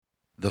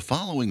The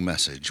following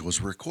message was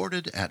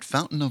recorded at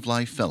Fountain of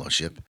Life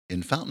Fellowship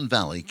in Fountain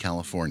Valley,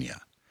 California.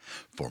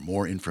 For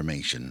more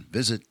information,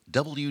 visit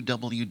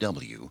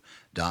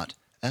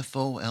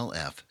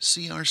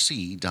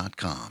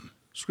www.folfcrc.com.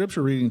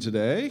 Scripture reading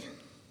today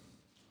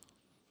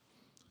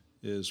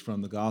is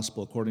from the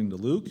Gospel according to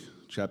Luke,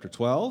 chapter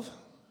 12,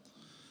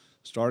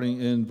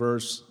 starting in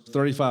verse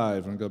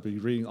 35. I'm going to be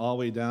reading all the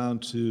way down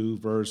to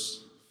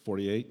verse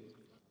 48.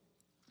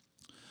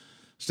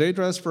 Stay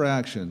dressed for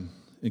action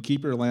and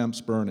keep your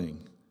lamps burning,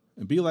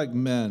 and be like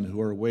men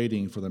who are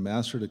waiting for their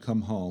master to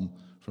come home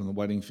from the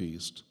wedding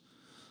feast,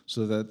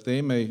 so that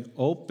they may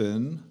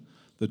open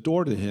the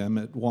door to him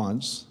at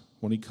once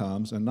when he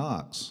comes and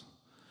knocks.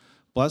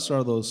 Blessed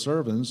are those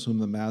servants whom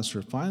the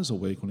master finds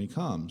awake when he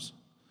comes.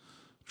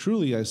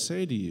 Truly I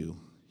say to you,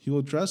 he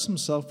will dress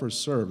himself for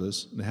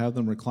service and have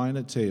them recline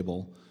at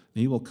table,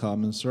 and he will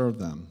come and serve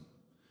them.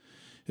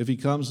 If he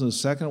comes in the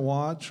second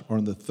watch or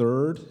in the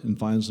third and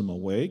finds them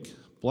awake,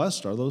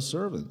 blessed are those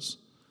servants.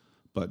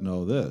 But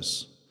know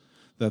this,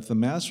 that if the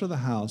master of the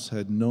house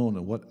had known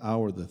at what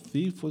hour the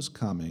thief was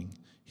coming,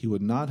 he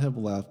would not have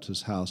left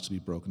his house to be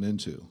broken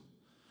into.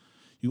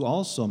 You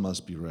also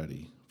must be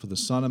ready, for the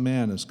Son of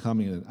Man is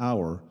coming at an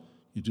hour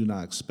you do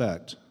not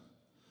expect.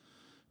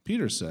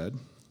 Peter said,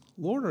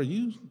 Lord, are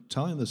you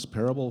telling this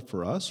parable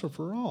for us or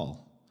for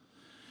all?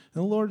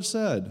 And the Lord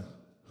said,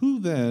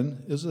 Who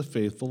then is a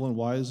faithful and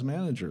wise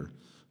manager,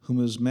 whom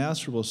his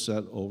master will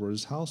set over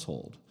his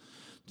household,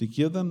 to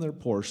give them their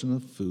portion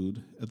of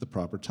food at the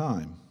proper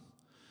time?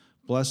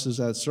 Blessed is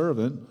that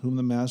servant whom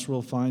the master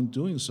will find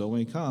doing so when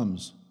he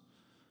comes.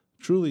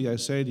 Truly I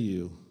say to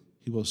you,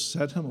 he will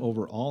set him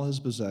over all his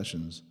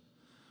possessions.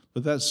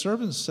 But that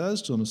servant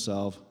says to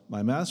himself,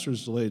 My master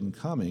is delayed in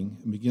coming,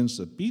 and begins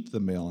to beat the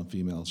male and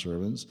female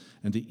servants,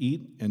 and to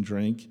eat and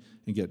drink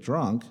and get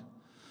drunk.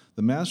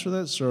 The master of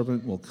that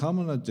servant will come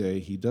on a day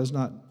he does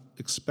not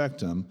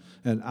expect him,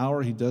 and an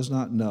hour he does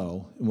not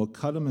know, and will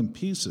cut him in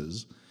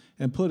pieces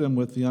and put him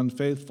with the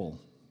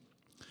unfaithful.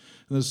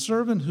 And the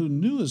servant who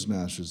knew his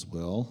master's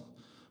will,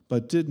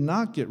 but did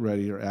not get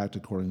ready or act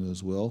according to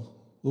his will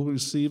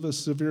receive a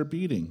severe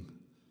beating.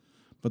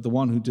 But the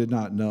one who did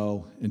not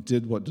know and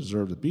did what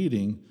deserved a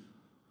beating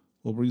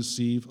will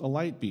receive a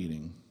light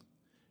beating.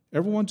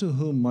 Everyone to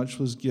whom much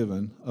was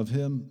given, of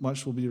him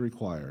much will be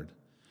required.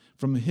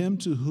 From him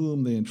to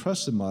whom they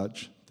entrusted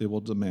much, they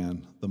will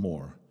demand the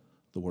more.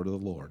 The word of the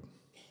Lord.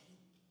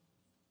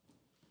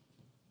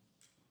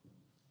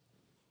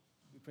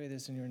 We pray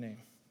this in your name.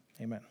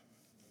 Amen.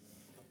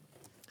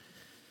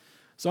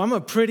 So I'm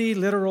a pretty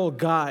literal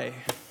guy,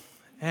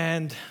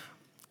 and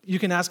you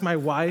can ask my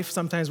wife.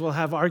 Sometimes we'll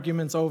have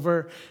arguments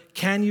over,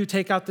 can you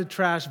take out the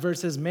trash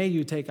versus may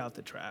you take out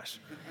the trash?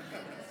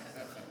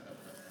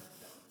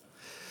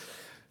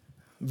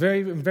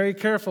 Very, very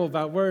careful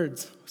about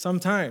words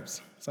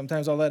sometimes.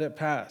 Sometimes I'll let it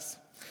pass.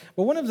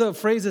 But one of the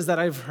phrases that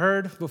I've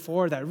heard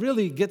before that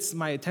really gets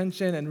my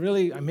attention and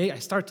really I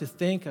start to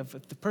think of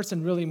if the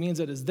person really means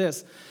it is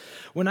this.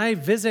 When I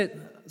visit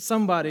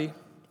somebody,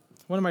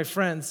 one of my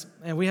friends,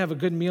 and we have a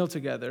good meal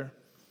together,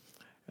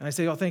 and I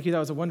say, oh, thank you, that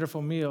was a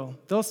wonderful meal,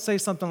 they'll say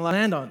something like,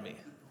 land on me.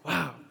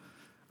 Wow,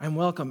 I'm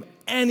welcome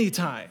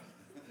anytime.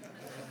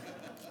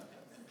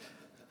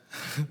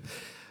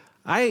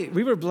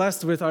 We were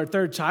blessed with our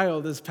third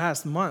child this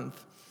past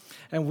month,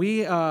 and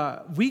we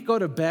go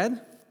to bed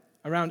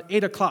around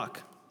 8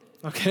 o'clock,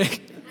 okay?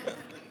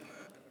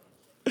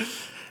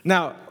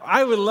 Now,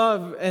 I would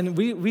love, and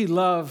we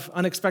love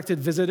unexpected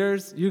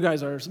visitors. You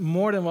guys are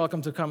more than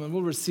welcome to come, and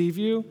we'll receive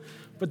you,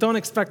 but don't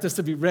expect us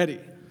to be ready.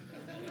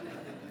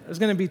 There's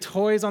going to be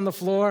toys on the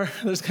floor.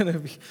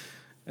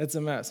 It's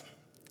a mess.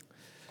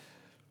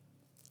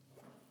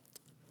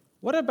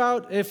 What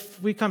about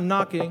if we come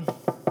knocking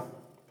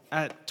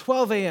at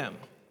 12 a.m.?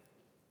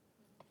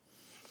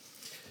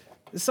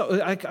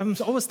 So I'm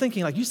always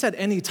thinking, you said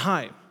any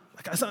time.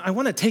 I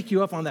want to take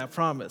you up on that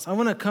promise. I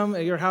want to come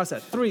at your house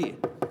at 3.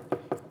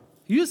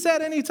 You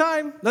said any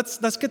time.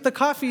 Let's get the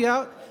coffee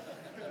out.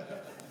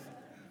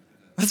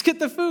 Let's get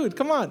the food.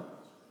 Come on.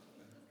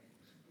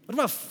 What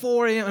about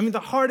 4 a.m.? The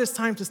hardest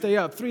time to stay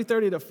up,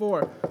 3:30 to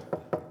 4.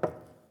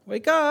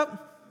 Wake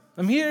up.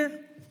 I'm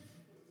here.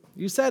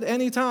 You said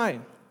any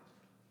time.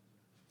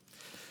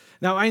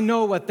 Now, I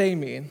know what they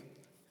mean.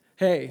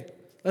 Hey,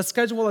 let's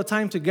schedule a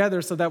time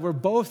together so that we're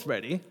both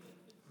ready.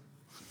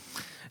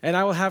 And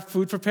I will have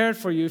food prepared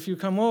for you if you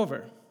come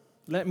over.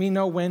 Let me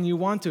know when you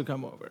want to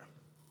come over.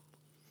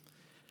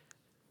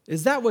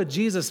 Is that what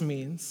Jesus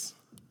means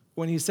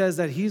when he says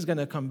that he's going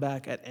to come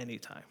back at any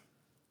time?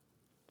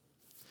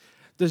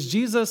 Does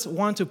Jesus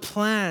want to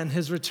plan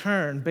his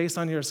return based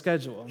on your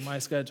schedule, my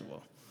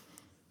schedule?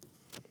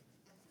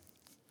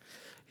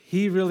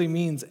 He really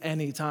means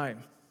any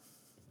time.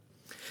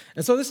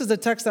 And so this is the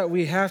text that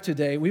we have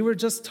today. We were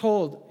just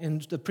told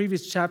in the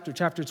previous chapter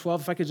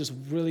 12, if I could just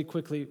really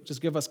quickly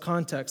just give us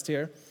context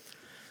here.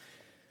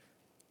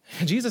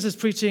 Jesus is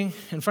preaching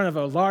in front of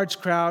a large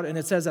crowd, and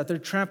it says that they're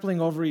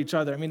trampling over each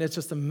other. It's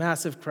just a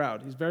massive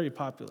crowd. He's very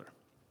popular.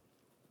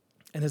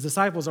 And his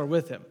disciples are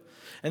with him.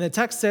 And the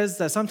text says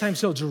that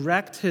sometimes he'll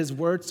direct his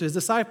words to his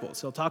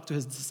disciples. He'll talk to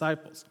his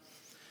disciples.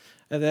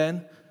 And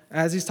then,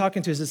 as he's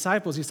talking to his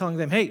disciples, he's telling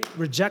them, hey,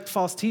 reject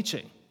false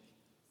teaching.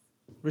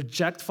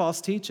 Reject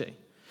false teaching.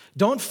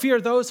 Don't fear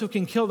those who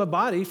can kill the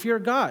body, fear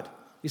God.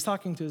 He's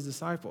talking to his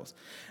disciples.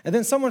 And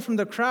then someone from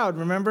the crowd,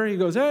 remember, he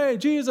goes, hey,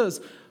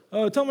 Jesus,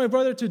 tell my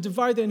brother to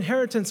divide the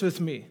inheritance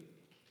with me.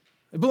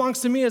 It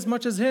belongs to me as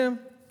much as him.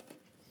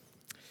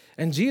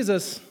 And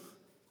Jesus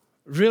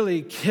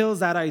really kills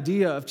that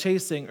idea of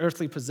chasing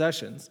earthly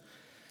possessions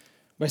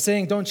by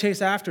saying, don't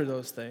chase after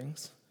those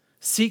things.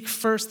 Seek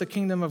first the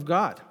kingdom of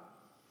God.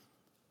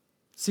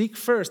 Seek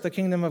first the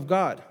kingdom of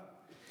God.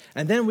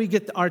 And then we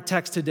get our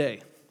text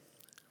today.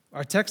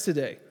 Our text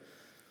today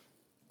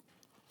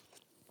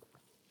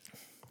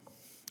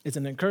is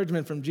an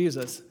encouragement from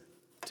Jesus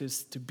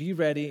to be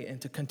ready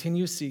and to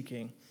continue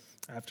seeking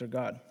after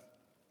God.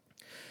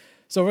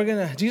 So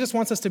Jesus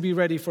wants us to be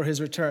ready for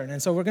his return.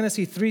 And so we're going to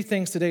see three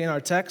things today in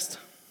our text.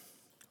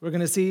 We're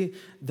going to see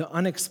the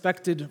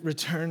unexpected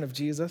return of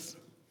Jesus,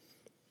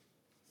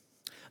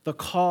 the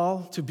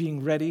call to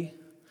being ready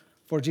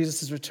for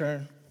Jesus'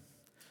 return,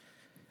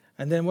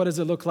 and then what does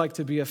it look like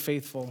to be a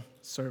faithful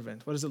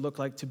servant? What does it look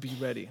like to be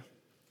ready?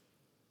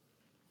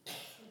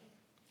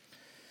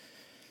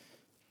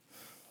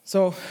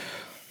 So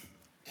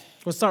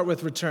we'll start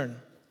with return.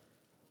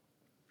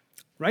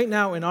 Right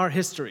now in our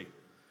history,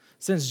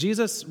 since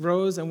Jesus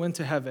rose and went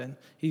to heaven,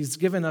 he's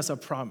given us a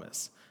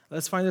promise.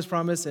 Let's find this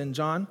promise in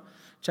John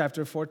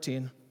chapter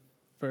 14,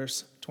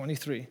 verse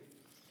 23.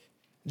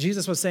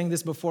 Jesus was saying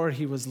this before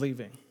he was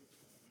leaving.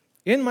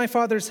 In my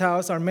Father's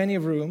house are many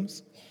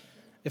rooms.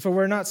 If it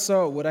were not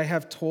so, would I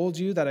have told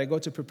you that I go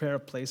to prepare a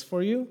place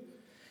for you?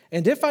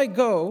 And if I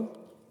go,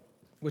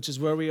 which is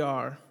where we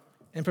are,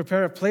 and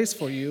prepare a place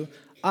for you,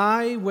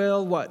 I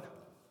will what?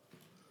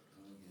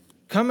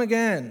 Come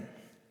again,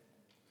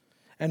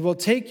 and will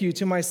take you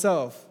to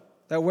myself,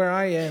 that where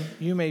I am,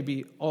 you may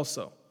be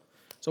also.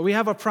 So we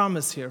have a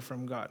promise here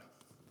from God.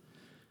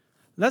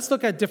 Let's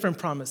look at different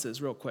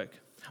promises real quick.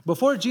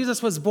 Before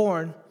Jesus was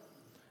born,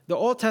 the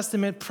Old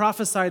Testament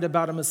prophesied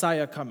about a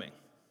Messiah coming.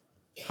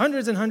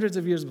 Hundreds and hundreds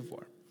of years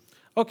before.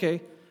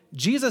 Okay,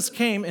 Jesus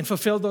came and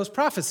fulfilled those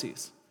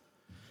prophecies.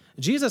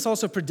 Jesus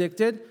also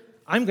predicted,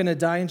 I'm going to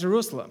die in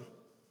Jerusalem.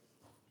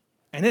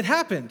 And it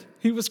happened.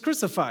 He was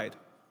crucified.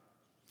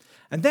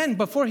 And then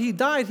before he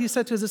died, he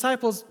said to his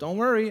disciples, don't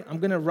worry, I'm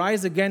going to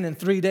rise again in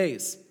 3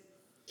 days.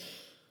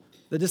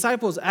 The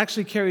disciples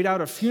actually carried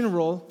out a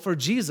funeral for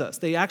Jesus.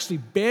 They actually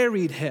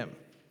buried him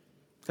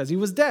because he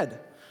was dead.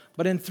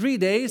 But in 3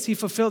 days, he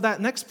fulfilled that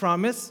next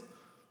promise.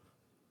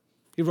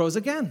 He rose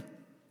again.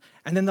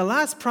 And then the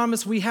last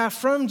promise we have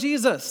from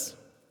Jesus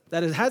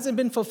that it hasn't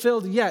been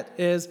fulfilled yet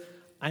is,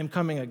 I am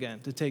coming again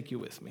to take you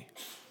with me.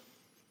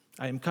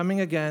 I am coming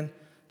again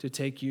to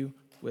take you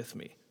with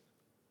me.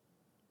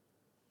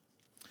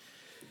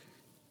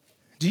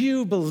 Do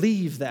you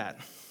believe that?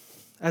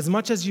 As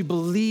much as you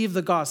believe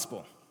the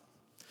gospel,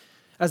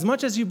 as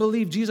much as you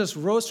believe Jesus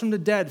rose from the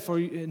dead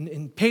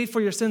and paid for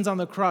your sins on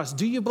the cross,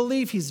 do you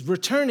believe he's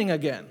returning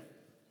again?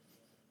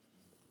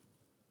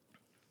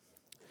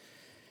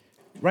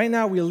 Right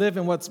now, we live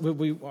in I'm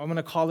going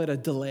to call it a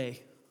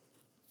delay.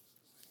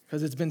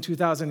 Because it's been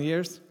 2,000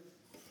 years.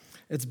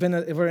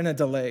 We're in a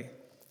delay.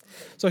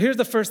 So here's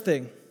the first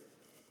thing.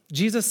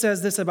 Jesus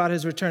says this about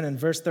his return in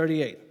verse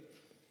 38.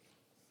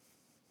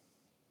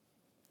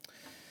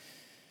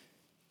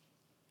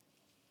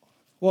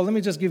 Well, let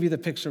me just give you the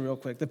picture real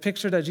quick. The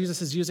picture that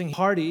Jesus is using,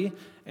 party,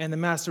 and the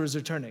master is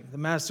returning. The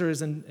master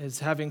is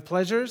having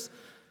pleasures,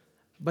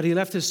 but he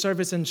left his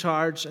servants in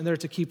charge, and they're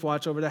to keep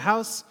watch over the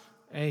house.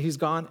 And he's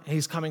gone, and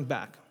he's coming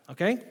back,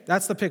 okay?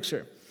 That's the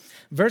picture.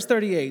 Verse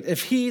 38,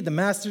 if he, the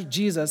master,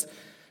 Jesus,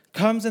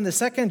 comes in the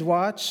second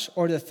watch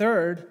or the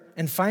third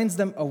and finds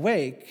them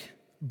awake,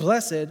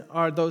 blessed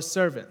are those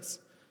servants.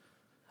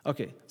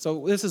 Okay,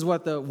 so this is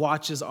what the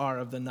watches are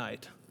of the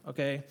night,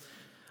 okay?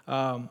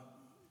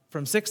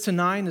 From 6 to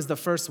 9 is the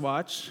first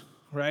watch,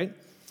 right?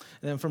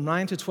 And then from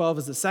 9 to 12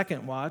 is the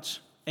second watch,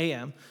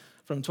 a.m.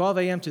 From 12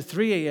 a.m. to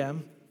 3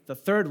 a.m., the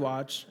third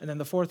watch, and then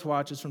the fourth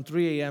watch is from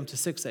 3 a.m. to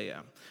 6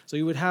 a.m. So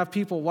you would have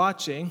people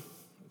watching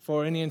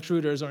for any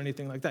intruders or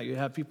anything like that. You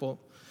have people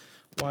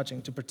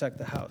watching to protect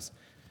the house.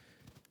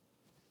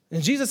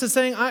 And Jesus is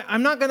saying,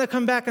 I'm not going to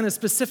come back in a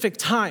specific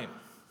time.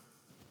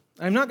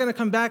 I'm not going to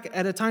come back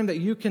at a time that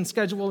you can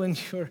schedule in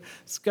your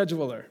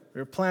scheduler,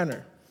 your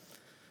planner.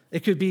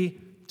 It could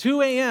be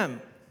 2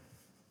 a.m.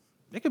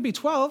 It could be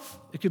 12.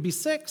 It could be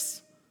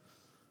 6.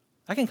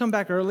 I can come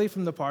back early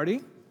from the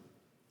party,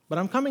 but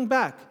I'm coming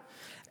back.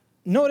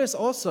 Notice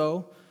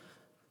also,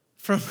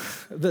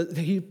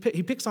 he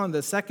picks on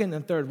the second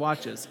and third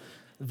watches,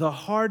 the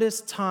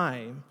hardest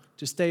time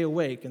to stay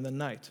awake in the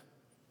night.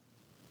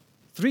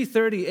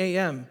 3:30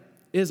 a.m.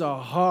 is a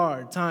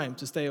hard time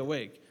to stay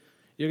awake.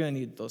 You're going to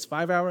need those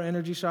 5-hour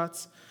energy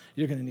shots.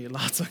 You're going to need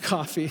lots of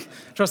coffee.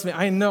 Trust me,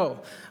 I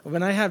know.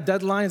 When I have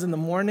deadlines in the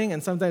morning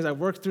and sometimes I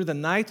work through the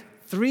night,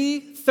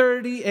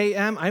 3:30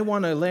 a.m., I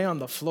want to lay on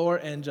the floor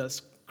and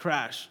just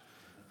crash.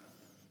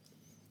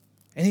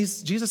 And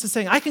Jesus is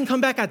saying, I can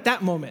come back at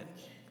that moment.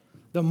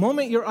 The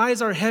moment your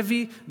eyes are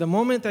heavy, the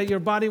moment that your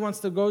body wants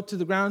to go to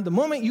the ground, the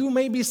moment you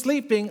may be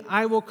sleeping,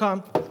 I will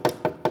come.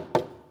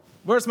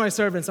 Where's my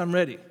servants? I'm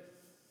ready.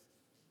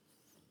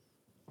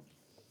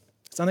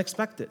 It's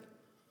unexpected.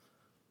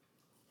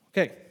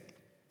 Okay.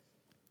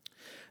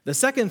 The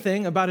second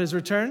thing about his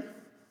return,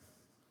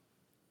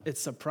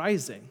 it's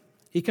surprising.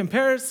 He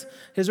compares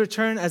his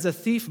return as a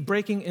thief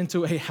breaking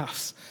into a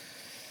house.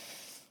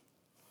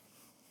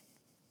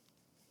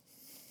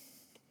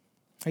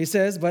 He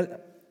says,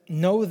 but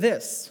know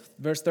this,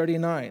 verse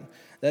 39,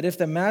 that if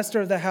the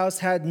master of the house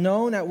had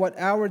known at what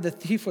hour the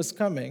thief was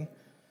coming,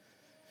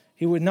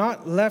 he would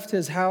not left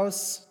his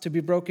house to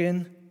be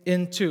broken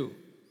into.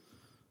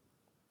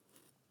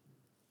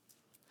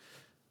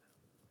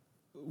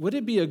 Would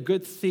it be a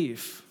good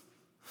thief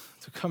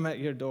to come at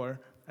your door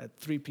at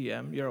 3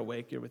 p.m., you're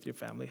awake, you're with your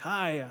family,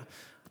 hi,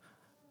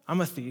 I'm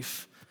a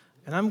thief,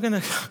 and I'm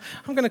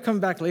gonna come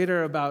back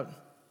later about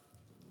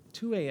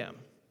 2 a.m.,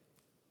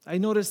 I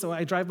notice,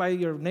 I drive by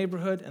your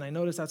neighborhood, and I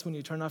notice that's when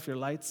you turn off your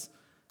lights,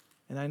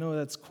 and I know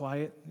that's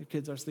quiet, your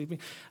kids are sleeping.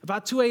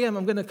 About 2 a.m.,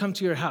 I'm going to come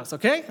to your house,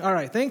 okay? All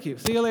right, thank you.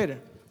 See you later.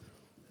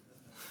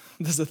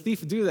 Does a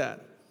thief do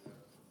that?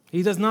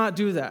 He does not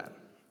do that.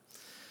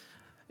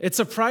 It's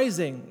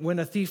surprising when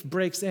a thief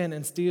breaks in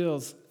and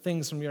steals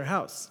things from your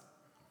house.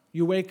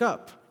 You wake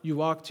up, you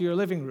walk to your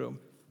living room,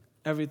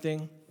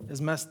 everything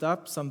is messed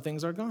up, some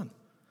things are gone.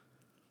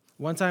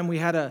 One time we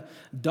had a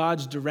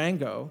Dodge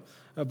Durango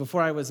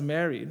before I was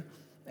married,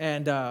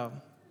 and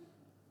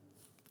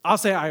I'll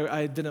say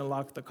I didn't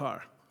lock the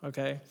car,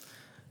 okay?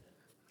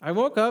 I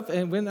woke up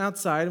and went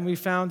outside, and we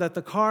found that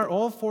the car,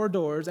 all 4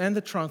 doors and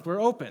the trunk were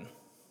open.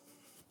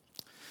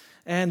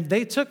 And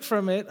they took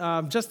from it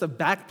just a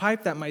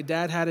bagpipe that my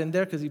dad had in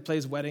there because he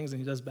plays weddings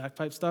and he does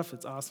bagpipe stuff.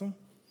 It's awesome.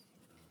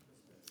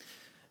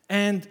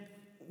 And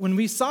when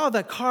we saw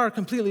that car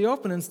completely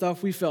open and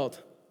stuff, we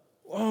felt,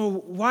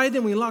 oh, why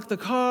didn't we lock the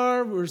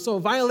car? We're so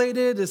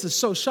violated. This is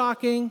so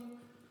shocking.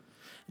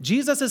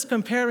 Jesus is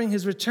comparing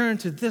his return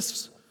to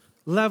this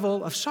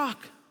level of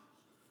shock.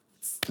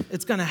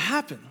 It's going to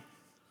happen.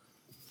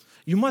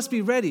 You must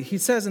be ready. He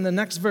says in the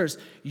next verse,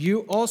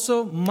 you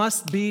also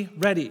must be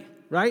ready,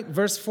 right?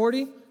 Verse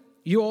 40,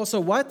 you also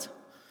what?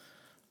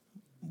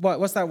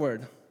 What's that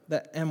word?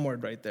 That M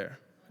word right there.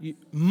 You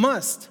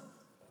must.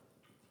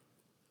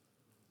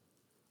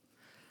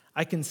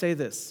 I can say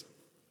this.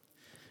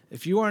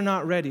 If you are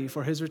not ready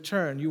for his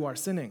return, you are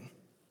sinning.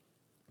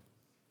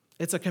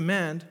 It's a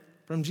command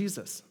from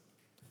Jesus.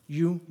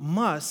 You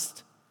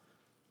must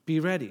be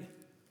ready.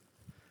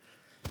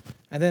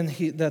 And then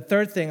the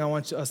third thing I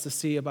want us to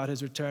see about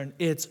his return,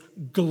 it's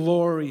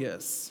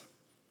glorious.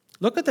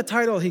 Look at the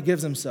title he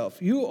gives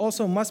himself. You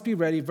also must be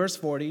ready, verse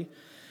 40.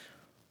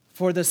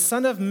 For the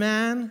Son of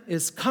Man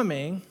is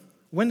coming.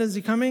 When is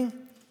he coming?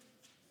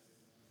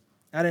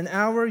 At an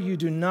hour you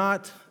do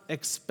not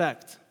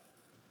expect.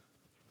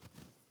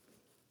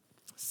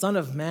 Son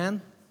of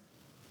Man?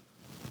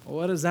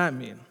 What does that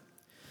mean?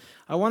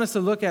 I want us to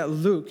look at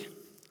Luke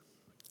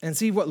and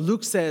see what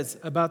Luke says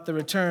about the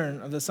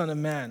return of the Son of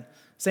Man.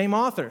 Same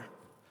author.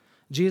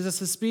 Jesus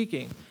is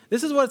speaking.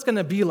 This is what it's going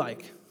to be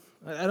like.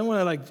 I don't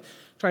want to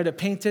try to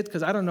paint it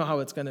because I don't know how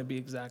it's going to be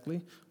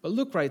exactly. But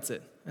Luke writes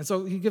it. And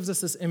so he gives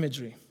us this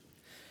imagery.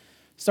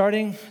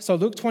 So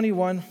Luke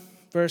 21,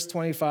 verse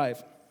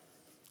 25.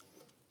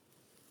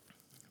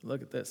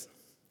 Look at this.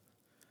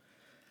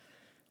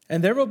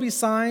 And there will be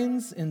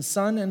signs in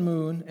sun and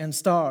moon and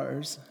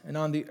stars, and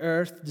on the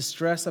earth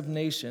distress of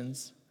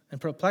nations and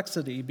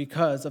perplexity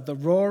because of the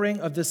roaring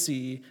of the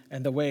sea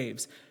and the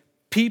waves.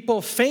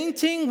 People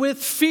fainting with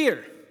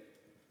fear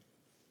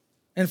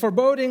and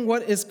foreboding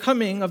what is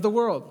coming on the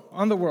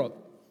world.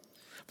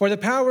 For the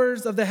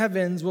powers of the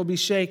heavens will be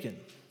shaken.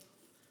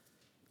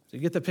 So you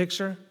get the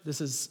picture? This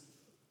is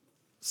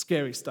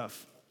scary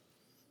stuff.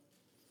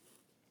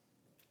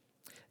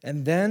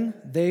 And then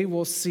they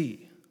will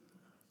see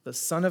the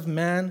Son of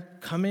Man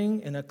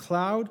coming in a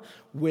cloud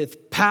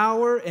with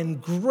power and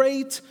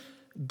great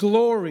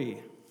glory.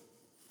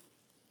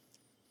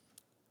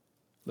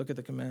 Look at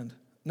the command.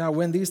 Now,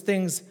 when these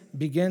things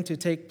begin to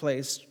take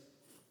place,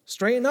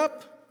 straighten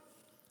up,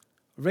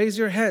 raise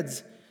your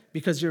heads,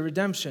 because your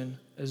redemption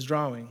is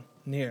drawing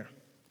near.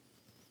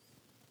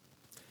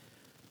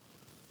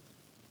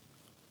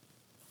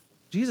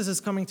 Jesus is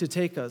coming to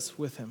take us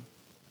with him.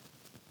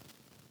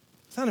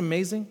 Isn't that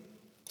amazing?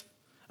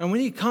 And when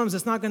he comes,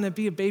 it's not going to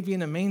be a baby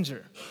in a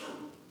manger.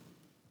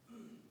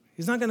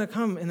 He's not going to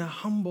come in a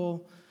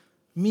humble,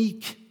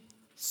 meek,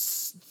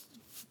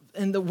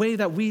 in the way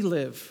that we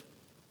live.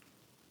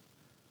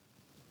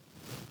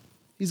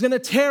 He's going to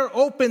tear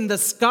open the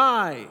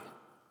sky.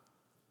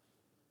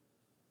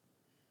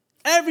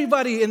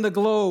 Everybody in the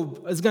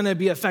globe is going to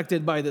be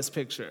affected by this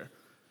picture.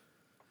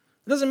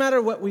 It doesn't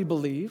matter what we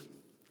believe.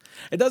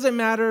 It doesn't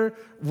matter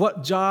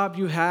what job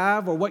you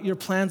have or what your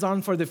plans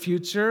on for the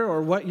future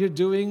or what you're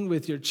doing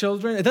with your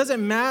children. It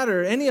doesn't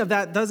matter. Any of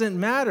that doesn't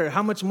matter.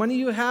 How much money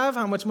you have,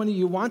 how much money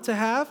you want to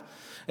have.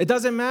 It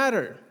doesn't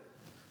matter.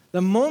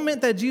 The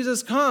moment that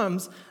Jesus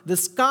comes, the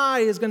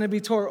sky is going to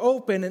be torn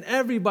open and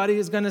everybody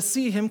is going to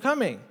see him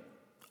coming.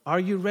 Are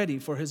you ready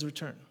for his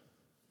return?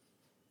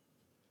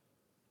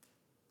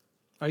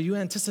 Are you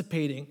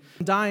anticipating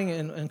dying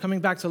and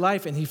coming back to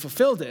life? And he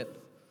fulfilled it.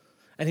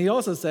 And he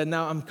also said,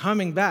 now I'm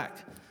coming back.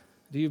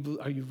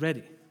 Are you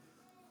ready?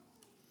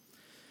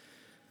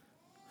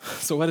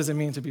 So what does it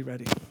mean to be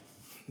ready?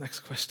 Next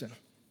question.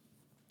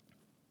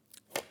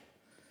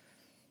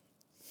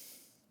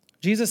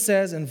 Jesus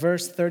says in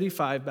verse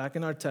 35, back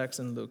in our text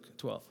in Luke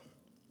 12,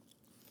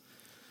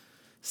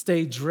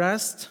 stay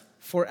dressed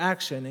for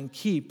action and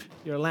keep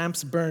your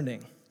lamps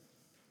burning.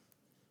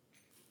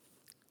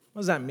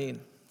 What does that mean?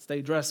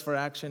 Stay dressed for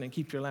action and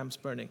keep your lamps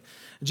burning.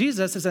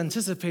 Jesus is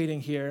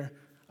anticipating here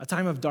a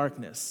time of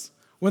darkness.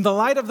 When the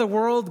light of the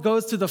world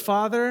goes to the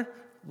Father,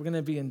 we're going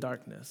to be in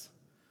darkness.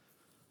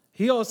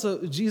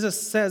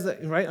 Jesus says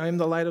that, right, I am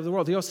the light of the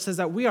world. He also says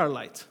that we are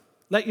light.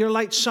 Let your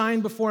light shine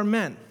before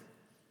men.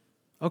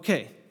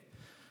 Okay.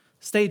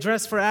 Stay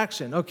dressed for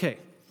action. Okay.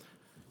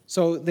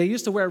 So they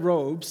used to wear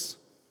robes,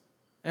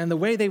 and the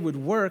way they would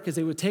work is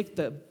they would take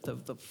the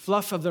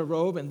fluff of the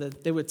robe and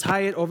they would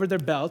tie it over their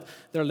belt.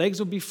 Their legs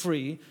would be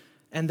free,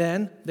 and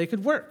then they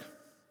could work.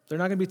 They're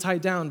not going to be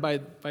tied down by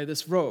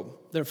this robe.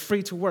 They're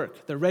free to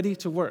work. They're ready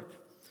to work.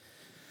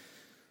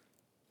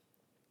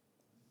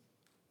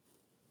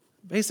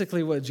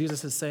 Basically, what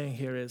Jesus is saying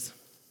here is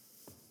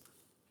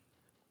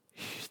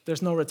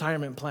there's no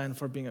retirement plan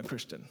for being a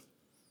Christian.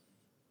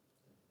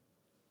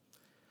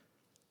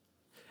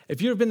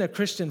 If you've been a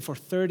Christian for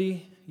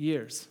 30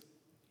 years,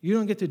 you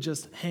don't get to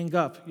just hang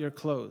up your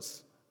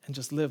clothes and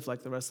just live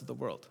like the rest of the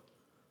world.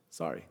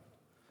 Sorry.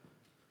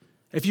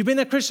 If you've been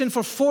a Christian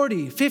for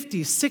 40,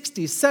 50,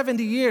 60,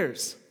 70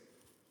 years,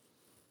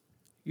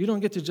 you don't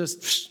get to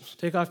just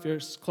take off your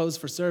clothes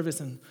for service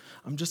and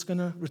I'm just going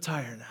to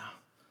retire now.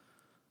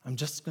 I'm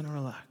just going to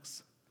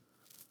relax.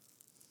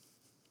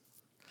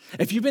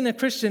 If you've been a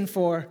Christian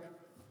for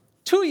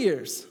 2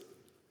 years,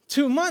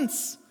 2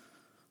 months,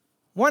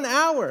 1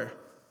 hour,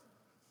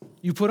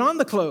 you put on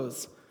the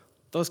clothes.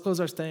 Those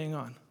clothes are staying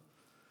on.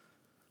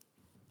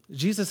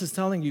 Jesus is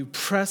telling you,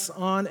 press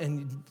on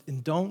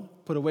and don't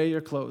put away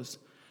your clothes.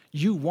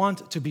 You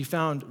want to be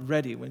found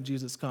ready when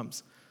Jesus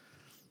comes.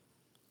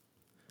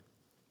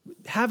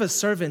 Have a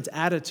servant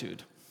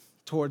attitude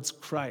towards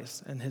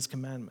Christ and his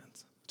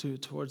commandments,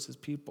 towards his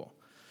people.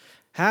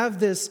 Have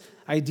this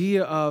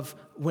idea of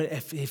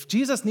if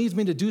Jesus needs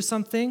me to do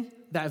something,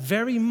 that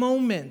very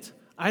moment,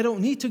 I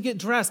don't need to get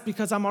dressed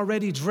because I'm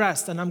already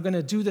dressed and I'm going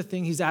to do the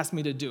thing he's asked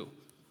me to do.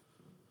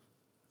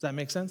 Does that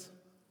make sense?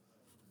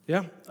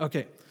 Yeah?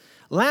 Okay.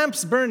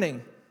 Lamps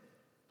burning.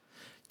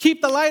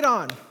 Keep the light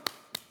on.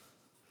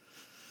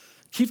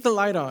 Keep the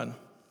light on.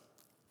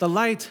 The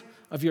light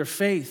of your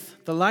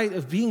faith. The light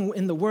of being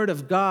in the Word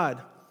of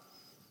God.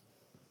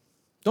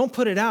 Don't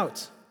put it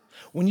out.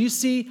 When you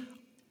see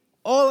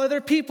all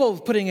other people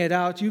putting it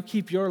out, you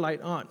keep your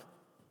light on.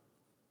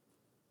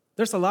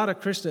 There's a lot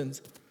of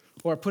Christians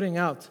who are putting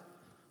out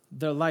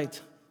their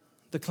light,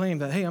 the claim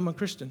that, hey, I'm a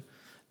Christian.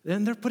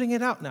 Then they're putting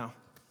it out now.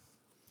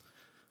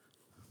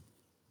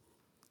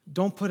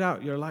 Don't put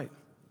out your light.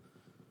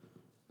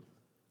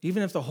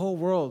 Even if the whole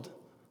world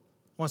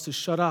wants to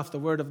shut off the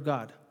Word of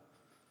God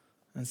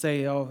and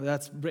say, oh,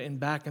 that's written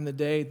back in the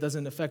day, it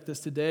doesn't affect us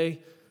today.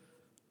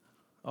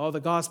 Oh, the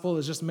gospel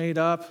is just made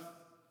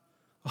up.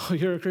 Oh,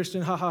 you're a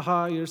Christian, ha, ha,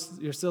 ha, you're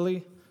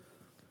silly.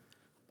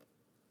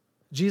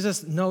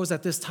 Jesus knows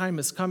that this time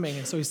is coming,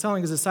 and so he's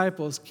telling his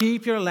disciples,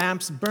 keep your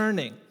lamps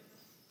burning.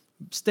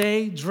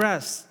 Stay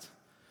dressed,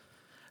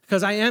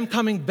 because I am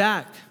coming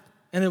back,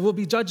 and it will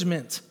be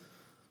judgment.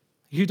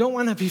 You don't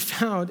want to be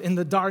found in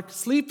the dark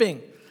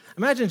sleeping.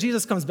 Imagine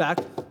Jesus comes back.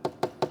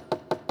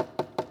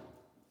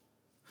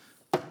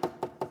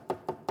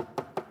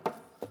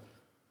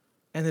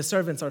 And his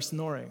servants are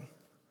snoring.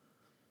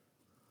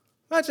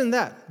 Imagine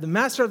that. The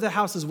master of the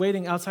house is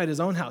waiting outside his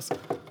own house.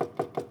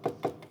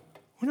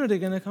 When are they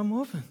going to come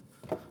open?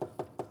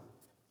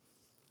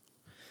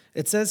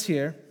 It says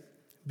here,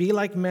 be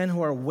like men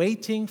who are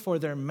waiting for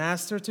their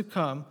master to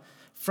come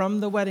from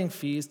the wedding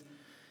feast,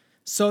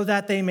 so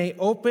that they may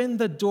open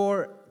the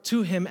door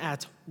to him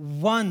at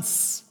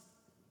once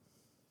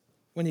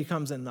when he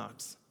comes and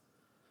knocks.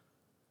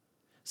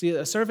 See,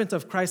 a servant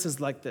of Christ is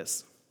like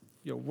this.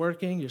 You're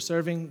working, you're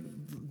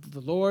serving the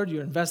Lord,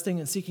 you're investing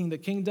in seeking the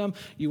kingdom,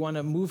 you want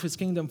to move his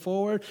kingdom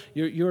forward,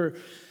 you're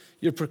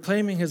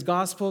proclaiming his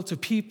gospel to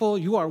people,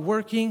 you are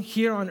working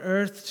here on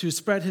earth to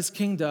spread his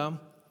kingdom,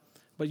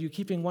 but you're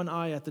keeping one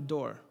eye at the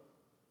door.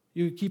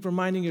 You keep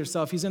reminding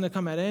yourself, he's going to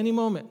come at any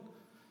moment.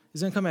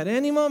 He's going to come at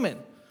any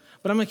moment.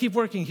 But I'm going to keep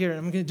working here, and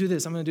I'm going to do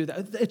this, I'm going to do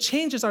that. It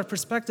changes our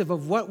perspective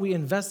of what we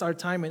invest our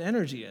time and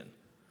energy in.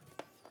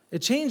 It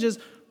changes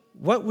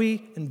what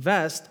we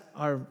invest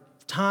our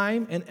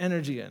time and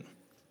energy in.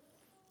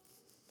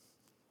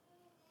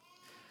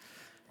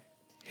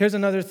 Here's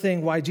another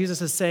thing why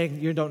Jesus is saying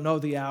you don't know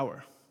the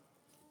hour.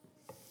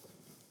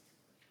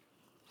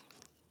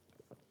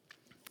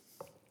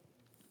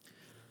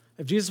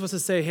 If Jesus was to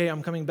say, hey,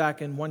 I'm coming back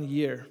in 1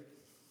 year,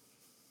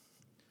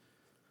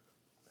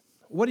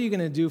 what are you going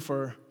to do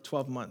for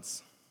 12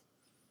 months?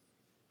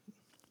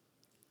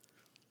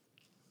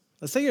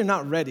 Let's say you're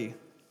not ready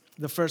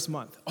the first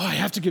month. Oh, I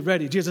have to get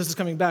ready. Jesus is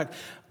coming back.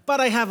 But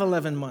I have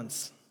 11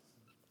 months.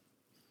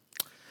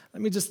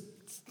 Let me just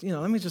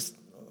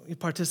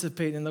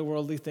participate in the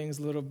worldly things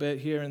a little bit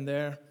here and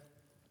there.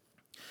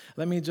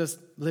 Let me just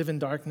live in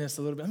darkness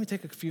a little bit. Let me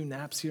take a few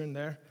naps here and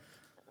there.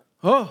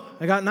 Oh,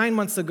 I got 9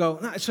 months to go.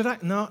 No, should I?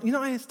 No,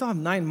 I still have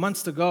 9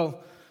 months to go.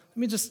 Let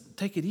me just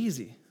take it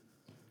easy.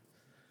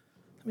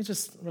 Let me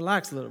just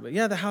relax a little bit.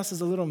 Yeah, the house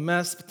is a little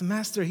mess, but the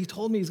master, he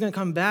told me he's going to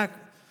come back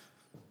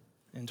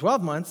in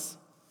 12 months.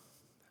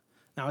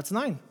 Now it's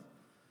 9.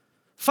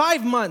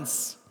 5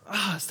 months.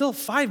 Still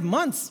 5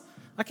 months.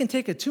 I can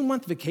take a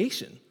 2-month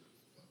vacation.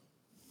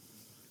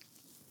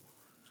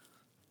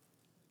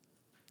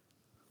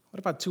 What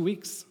about 2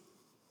 weeks?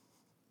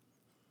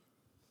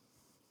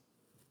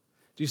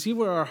 Do you see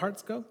where our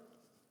hearts go?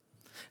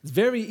 It's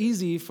very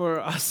easy for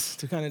us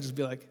to kind of just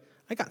be like,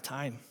 I got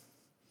time.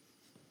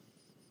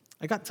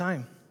 I got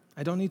time.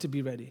 I don't need to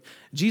be ready.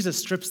 Jesus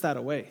strips that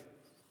away.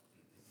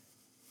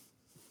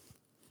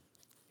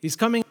 He's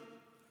coming.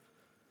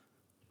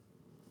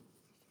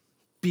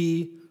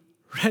 Be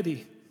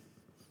ready.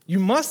 You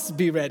must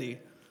be ready.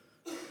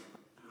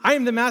 I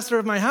am the master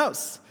of my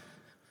house.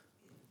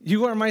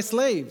 You are my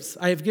slaves.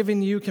 I have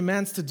given you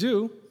commands to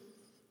do.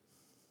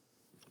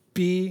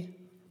 Be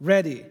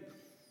ready.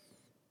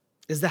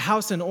 Is the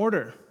house in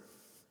order?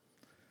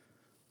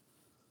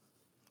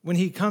 When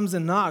he comes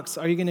and knocks,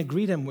 are you going to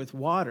greet him with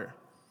water?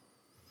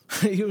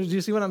 Do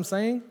you see what I'm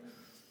saying?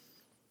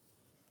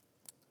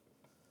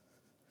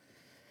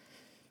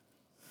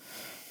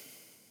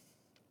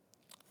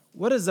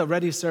 What is a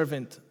ready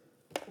servant?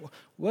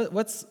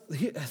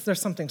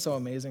 There's something so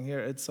amazing here.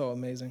 It's so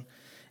amazing.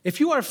 If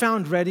you are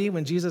found ready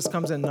when Jesus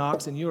comes and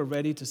knocks and you are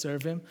ready to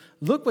serve him,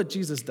 look what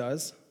Jesus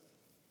does.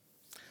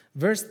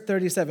 Verse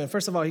 37,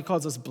 first of all, he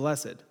calls us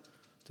blessed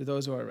to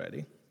those who are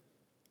ready.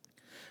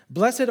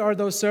 Blessed are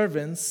those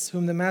servants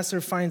whom the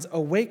master finds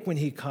awake when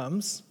he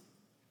comes,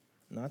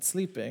 not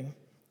sleeping.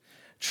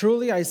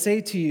 Truly I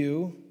say to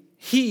you,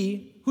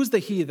 he, who's the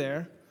he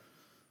there?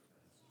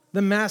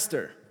 The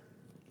master.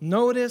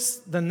 Notice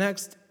the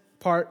next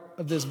part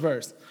of this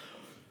verse.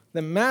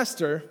 The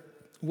master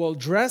will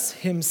dress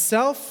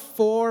himself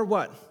for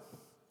what?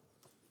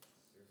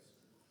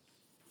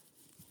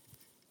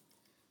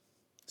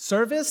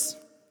 Service?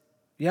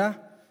 Yeah.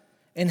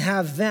 And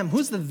have them.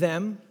 Who's the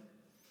them?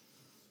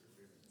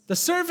 The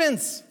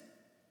servants.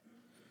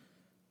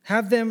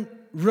 Have them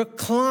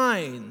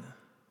recline,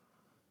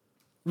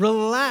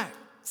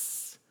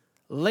 relax,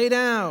 lay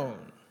down,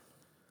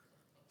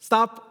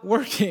 stop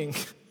working,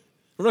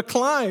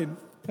 recline.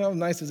 How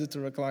nice is it to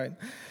recline?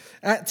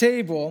 At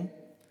table,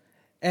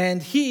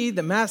 and he,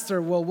 the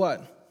master, will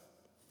what?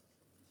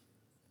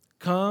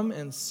 Come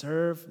and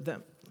serve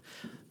them.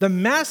 The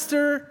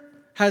master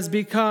has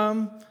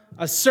become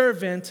a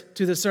servant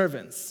to the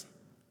servants.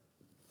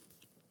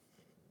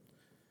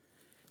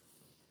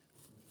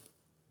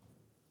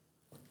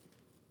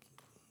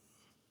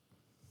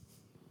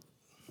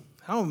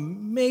 How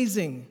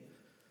amazing.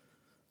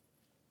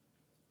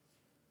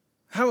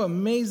 How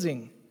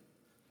amazing.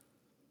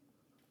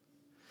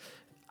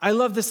 I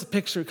love this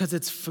picture because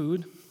it's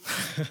food.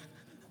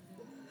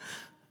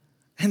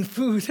 And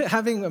food,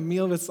 having a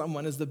meal with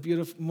someone is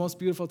the most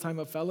beautiful time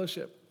of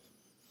fellowship.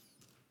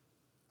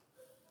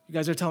 You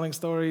guys are telling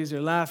stories,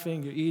 you're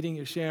laughing, you're eating,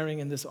 you're sharing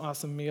in this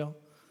awesome meal.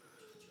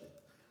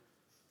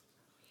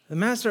 The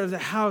master of the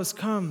house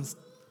comes.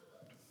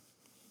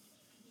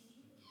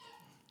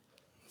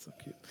 So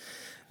cute.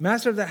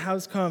 Master of the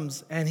house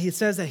comes, and he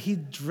says that he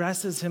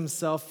dresses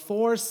himself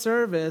for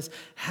service,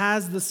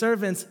 has the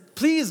servants,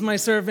 please, my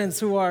servants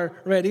who are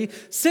ready,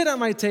 sit at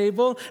my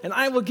table, and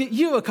I will get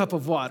you a cup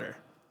of water.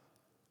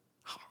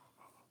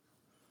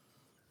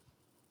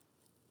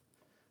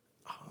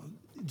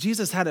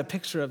 Jesus had a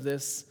picture of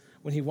this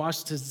when he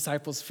washed his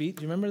disciples' feet.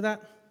 Do you remember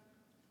that?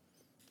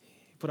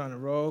 He put on a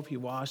robe, he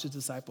washed his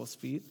disciples'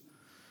 feet.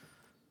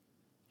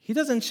 He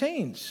doesn't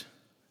change.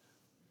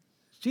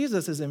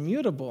 Jesus is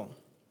immutable.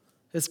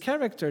 His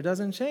character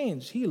doesn't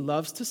change. He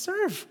loves to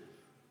serve.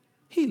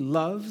 He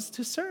loves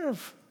to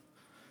serve.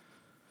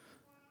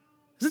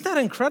 Isn't that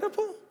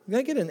incredible? Can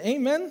I get an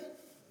amen?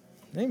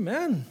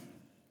 Amen.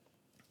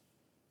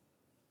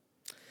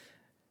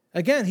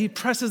 Again, he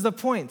presses the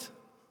point.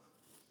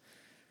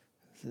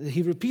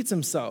 He repeats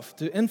himself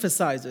to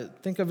emphasize it.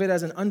 Think of it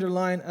as an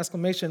underline,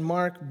 exclamation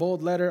mark,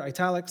 bold letter,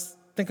 italics.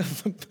 Think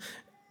of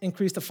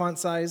increase the font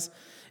size.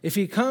 If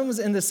he comes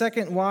in the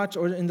second watch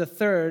or in the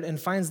third and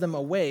finds them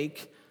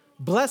awake,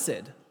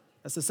 blessed.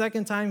 That's the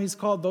second time he's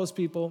called those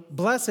people.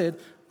 Blessed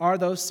are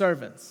those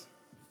servants.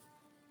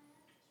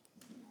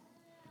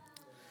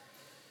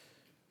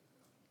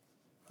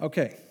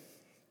 Okay.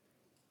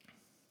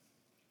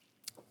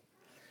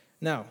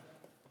 Now,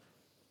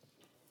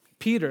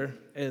 Peter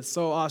is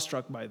so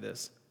awestruck by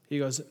this. He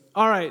goes,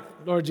 all right,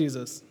 Lord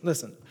Jesus,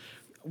 listen,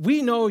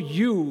 we know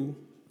you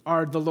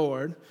are the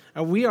Lord,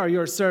 and we are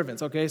your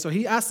servants, okay? So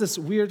he asks this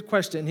weird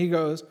question. He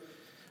goes,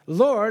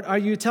 Lord, are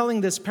you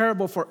telling this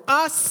parable for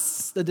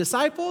us, the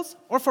disciples,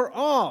 or for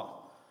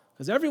all?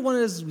 Because everyone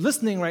is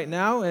listening right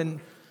now,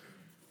 and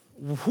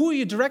who are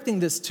you directing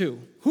this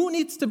to? Who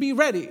needs to be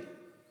ready?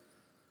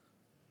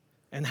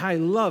 And I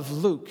love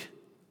Luke.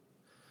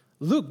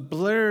 Luke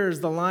blurs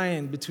the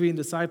line between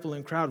disciple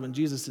and crowd when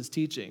Jesus is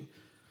teaching.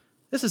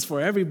 This is for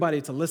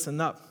everybody to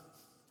listen up.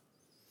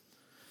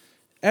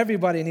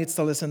 Everybody needs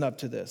to listen up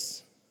to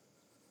this.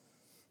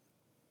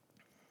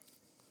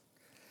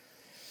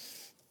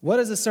 What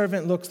does a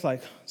servant look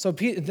like? So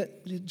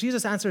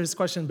Jesus answered his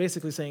question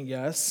basically saying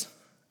yes.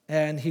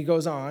 And he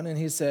goes on and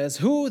he says,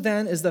 who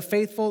then is the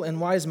faithful and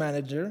wise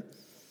manager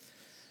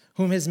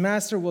whom his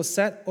master will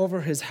set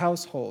over his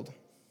household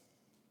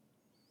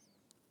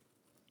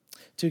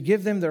to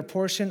give them their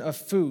portion of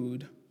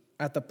food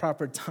at the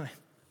proper time?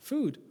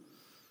 Food.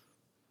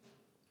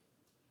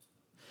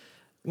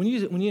 When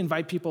you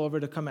invite people over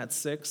to come at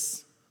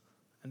 6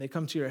 and they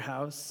come to your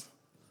house,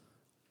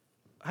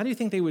 how do you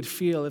think they would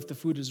feel if the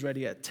food is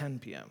ready at 10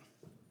 p.m.?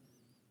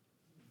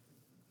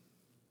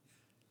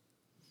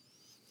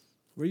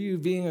 Were you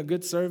being a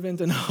good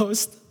servant and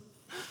host?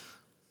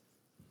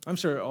 I'm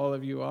sure all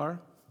of you are.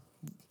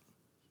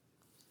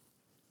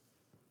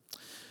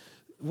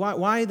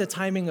 Why the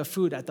timing of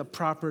food at the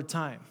proper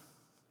time?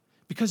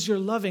 Because you're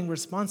loving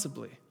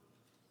responsibly.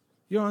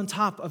 You're on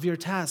top of your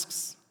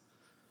tasks.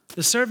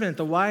 The servant,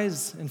 the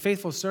wise and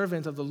faithful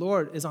servant of the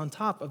Lord, is on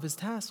top of his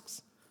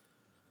tasks.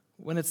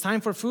 When it's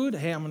time for food,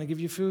 hey, I'm going to give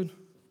you food.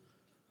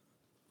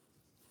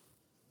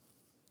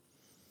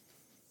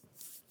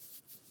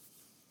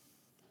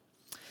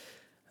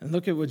 And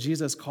look at what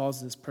Jesus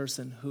calls this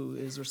person who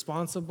is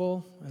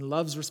responsible and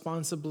loves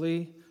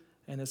responsibly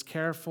and is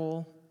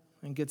careful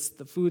and gets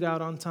the food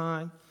out on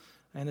time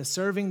and is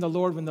serving the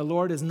Lord when the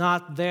Lord is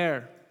not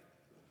there.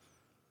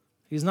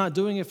 He's not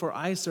doing it for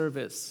eye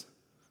service.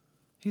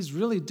 He's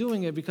really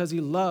doing it because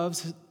he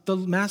loves the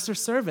master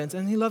servants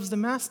and he loves the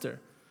master.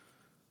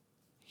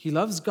 He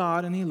loves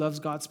God and he loves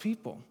God's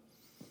people.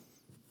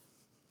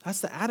 That's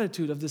the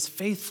attitude of this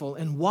faithful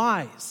and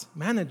wise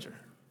manager.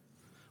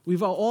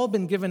 We've all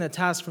been given a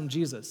task from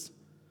Jesus.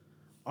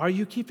 Are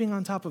you keeping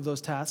on top of those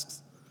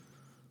tasks?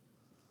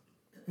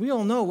 We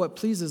all know what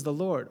pleases the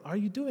Lord. Are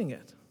you doing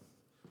it?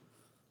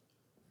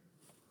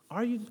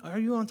 Are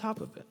you on top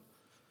of it?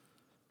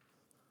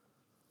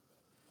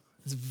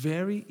 It's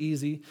very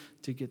easy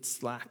to get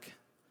slack.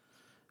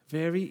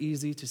 Very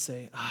easy to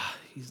say,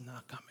 he's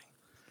not coming.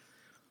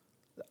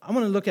 I'm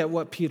going to look at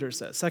what Peter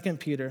says. 2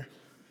 Peter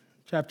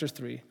chapter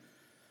 3.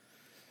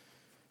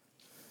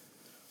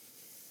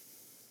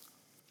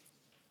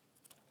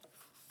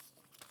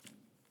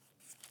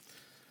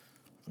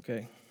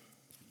 Okay.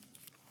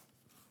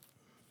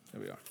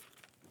 There we are.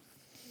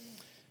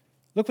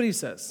 Look what he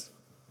says.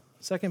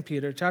 2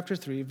 Peter chapter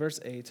 3, verse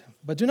 8.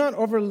 But do not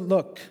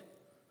overlook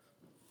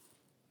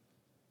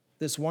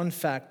this one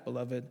fact,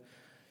 beloved,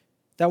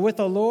 that with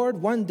the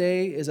Lord 1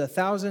 day is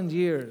 1,000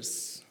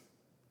 years,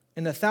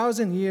 and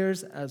 1,000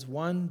 years as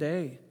 1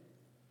 day.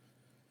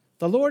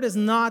 The Lord is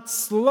not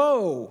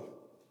slow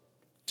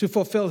to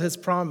fulfill his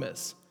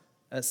promise,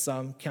 as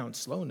some count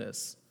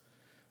slowness,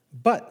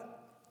 but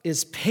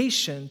is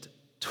patient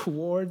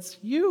towards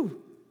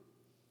you,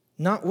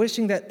 not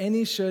wishing that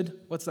any should,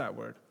 what's that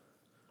word?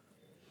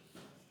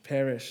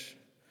 Perish,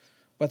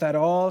 but that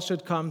all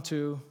should come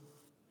to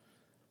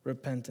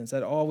repentance,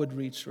 that all would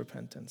reach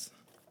repentance.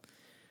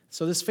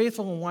 So this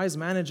faithful and wise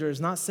manager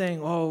is not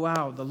saying, oh,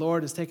 wow, the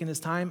Lord is taking his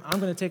time, I'm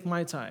going to take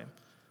my time,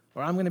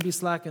 or I'm going to be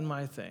slack in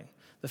my thing.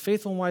 The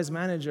faithful and wise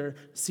manager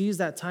sees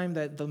that time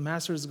that the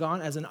master is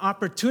gone as an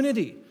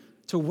opportunity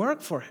to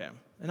work for him,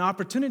 an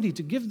opportunity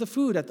to give the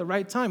food at the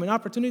right time, an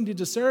opportunity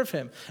to serve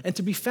him, and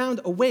to be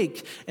found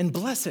awake and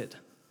blessed.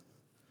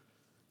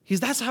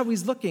 That's how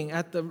he's looking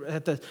at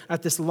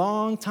this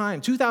long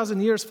time.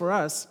 2,000 years for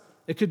us,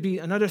 it could be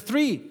another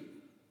 3.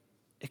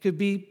 It could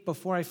be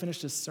before I finish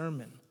this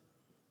sermon.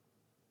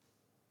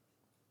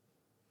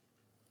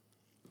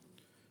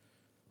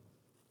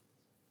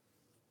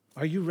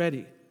 Are you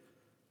ready?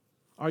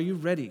 Are you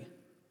ready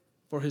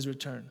for his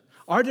return?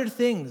 Are there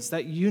things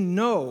that you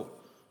know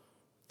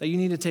that you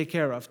need to take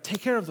care of?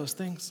 Take care of those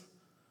things.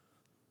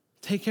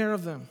 Take care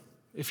of them.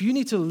 If you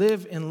need to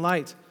live in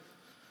light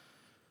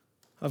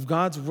of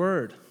God's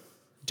word,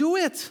 do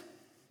it.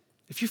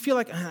 If you feel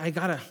like I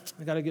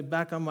gotta get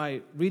back on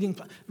my reading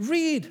plan,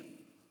 read.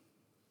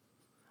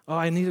 Oh,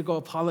 I need to go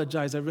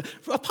apologize.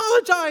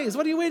 Apologize.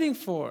 What are you waiting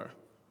for?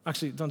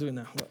 Actually, don't do it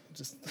now.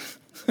 Just.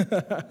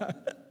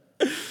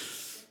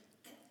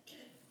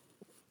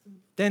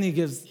 Then he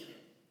gives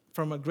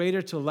from a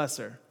greater to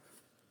lesser.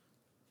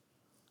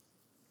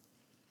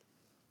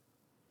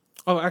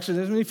 Oh, actually,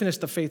 let me finish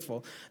the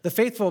faithful. The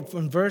faithful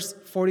from verse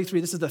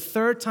 43, this is the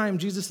 3rd time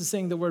Jesus is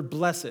saying the word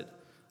blessed.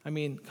 I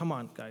mean, come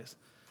on, guys.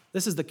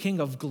 This is the King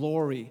of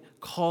glory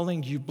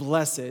calling you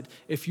blessed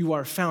if you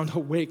are found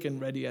awake and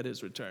ready at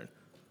his return.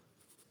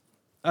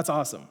 That's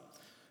awesome.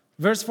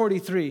 Verse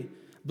 43,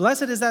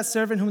 blessed is that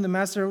servant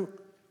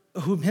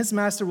whom his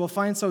master will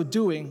find so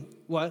doing,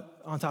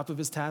 what? On top of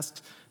his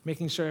tasks,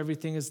 making sure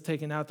everything is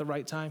taken out at the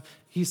right time.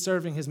 He's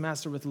serving his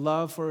master with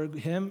love for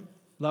him,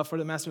 love for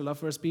the master, love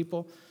for his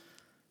people.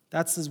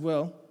 That's his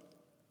will.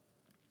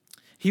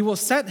 He will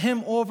set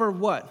him over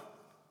what?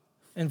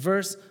 In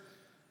verse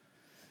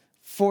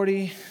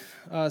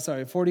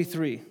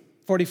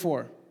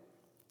 44.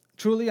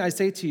 Truly I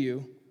say to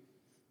you,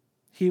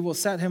 he will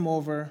set him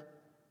over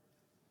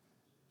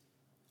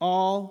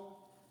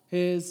all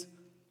his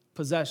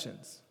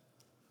possessions.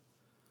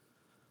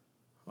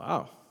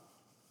 Wow.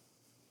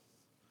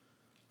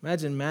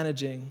 Imagine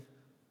managing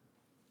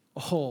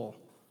all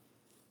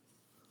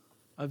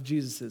of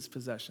Jesus'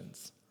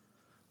 possessions.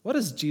 What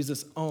does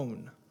Jesus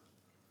own?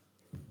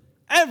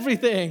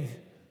 Everything.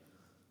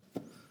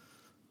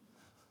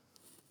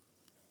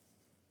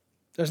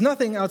 There's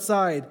nothing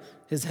outside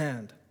his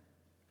hand.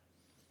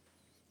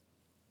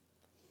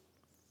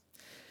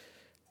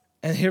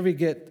 And here we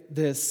get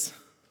this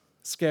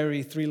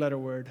scary three-letter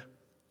word,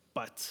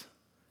 but.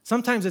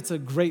 Sometimes it's a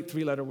great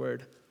three-letter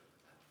word,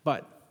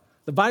 but.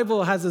 The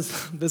Bible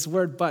has this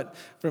word but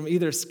from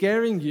either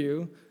scaring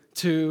you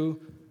to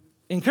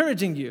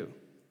encouraging you.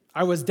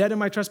 I was dead in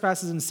my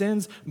trespasses and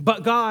sins,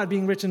 but God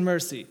being rich in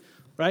mercy,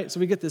 right? So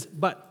we get this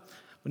but.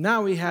 But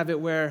now we have it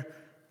where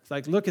it's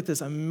like, look at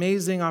this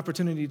amazing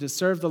opportunity to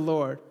serve the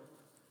Lord,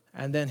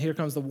 and then here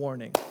comes the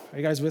warning. Are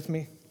you guys with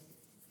me?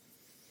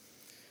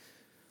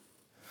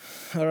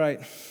 All right,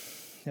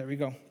 here we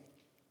go.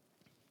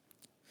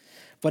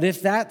 But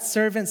if that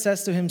servant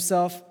says to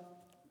himself,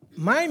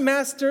 my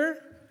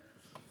master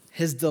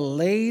is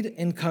delayed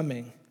in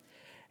coming,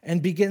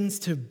 and begins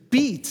to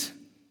beat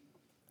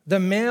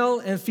the male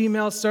and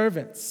female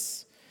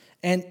servants,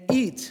 and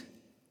eat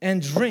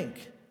and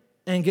drink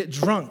and get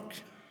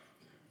drunk,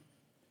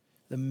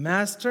 the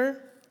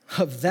master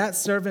of that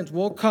servant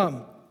will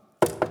come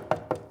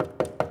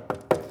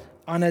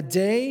on a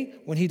day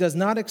when he does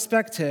not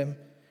expect him,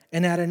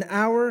 and at an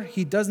hour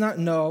he does not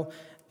know,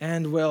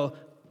 and will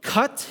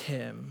cut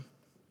him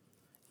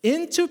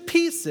into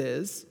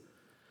pieces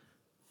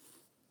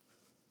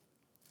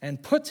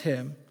and put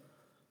him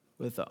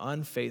with the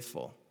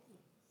unfaithful.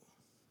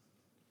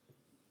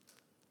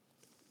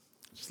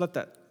 Just let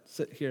that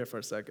sit here for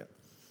a second.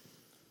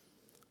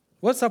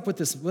 What's up with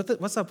this?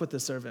 What's up with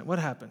this servant? What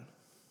happened?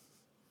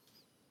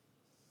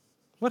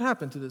 What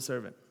happened to the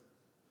servant?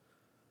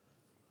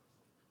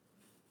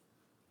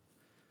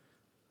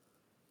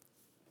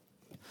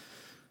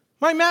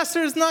 My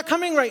master is not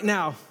coming right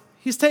now.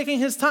 He's taking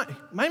his time.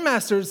 My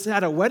master's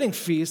at a wedding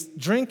feast,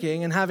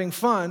 drinking and having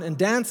fun and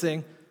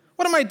dancing.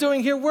 What am I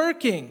doing here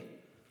working?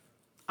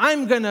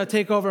 I'm going to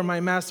take over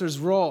my master's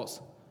roles.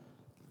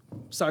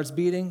 Starts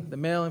beating the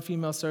male and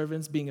female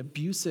servants, being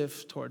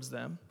abusive towards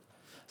them.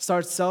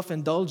 Starts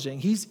self-indulging.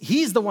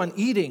 He's the one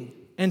eating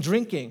and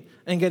drinking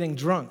and getting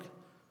drunk.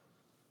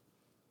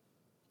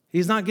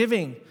 He's not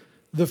giving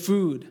the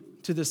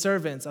food to the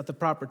servants at the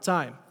proper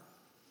time.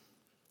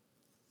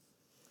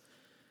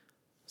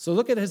 So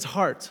look at his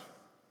heart.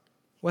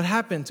 What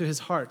happened to his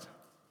heart?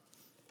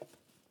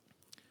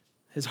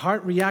 His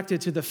heart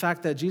reacted to the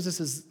fact that Jesus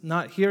is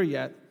not here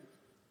yet.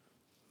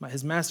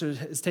 His master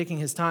is taking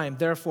his time.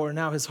 Therefore,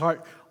 now his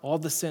heart, all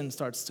the sin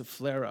starts to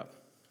flare up.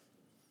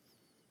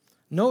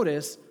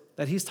 Notice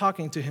that he's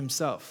talking to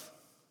himself.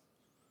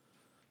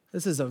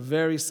 This is a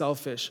very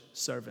selfish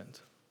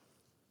servant.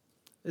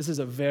 This is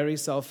a very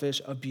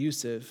selfish,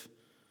 abusive,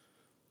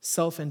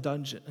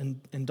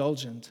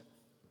 self-indulgent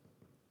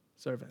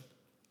servant.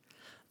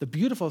 The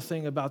beautiful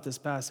thing about this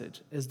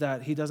passage is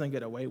that he doesn't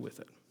get away with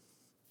it.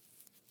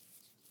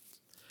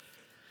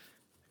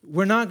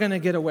 We're not going to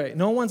get away.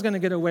 No one's going to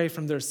get away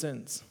from their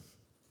sins.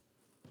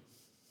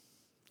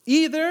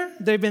 Either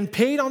they've been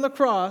paid on the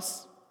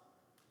cross,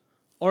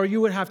 or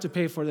you would have to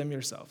pay for them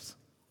yourselves.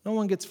 No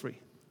one gets free.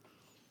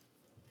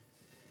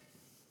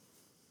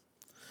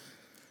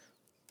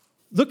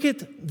 Look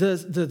at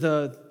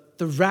the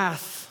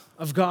wrath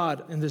of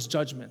God in this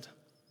judgment.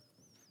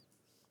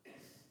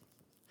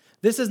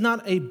 This is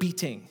not a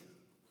beating.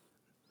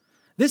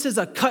 This is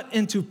a cut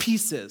into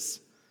pieces.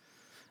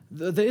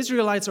 The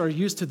Israelites are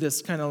used to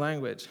this kind of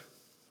language.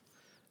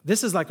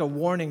 This is like a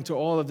warning to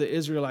all of the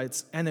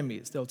Israelites'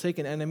 enemies. They'll take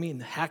an enemy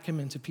and hack him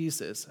into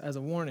pieces as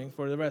a warning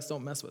for the rest,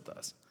 don't mess with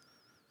us.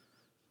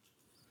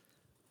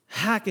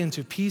 Hack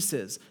into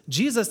pieces.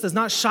 Jesus does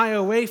not shy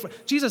away from...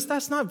 Jesus,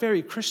 that's not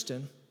very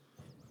Christian.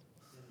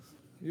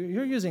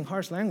 You're using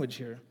harsh language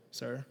here,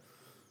 sir.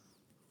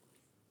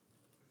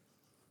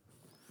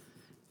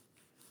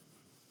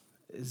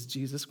 Is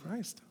Jesus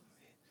Christ.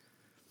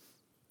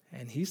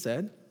 And he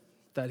said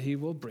that he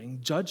will bring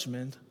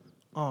judgment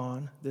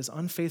on this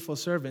unfaithful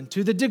servant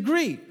to the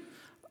degree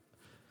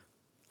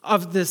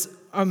of this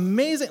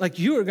amazing, like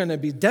you are going to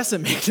be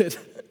decimated.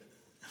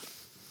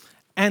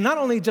 And not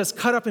only just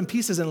cut up in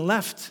pieces and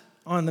left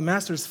on the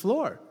master's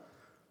floor.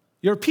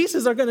 Your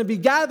pieces are going to be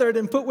gathered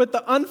and put with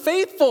the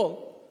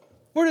unfaithful.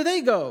 Where do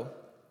they go?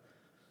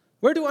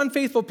 Where do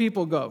unfaithful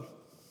people go?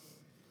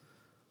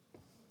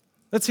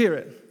 Let's hear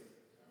it.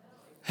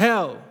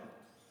 Hell.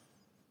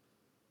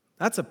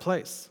 That's a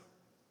place.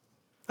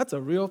 That's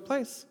a real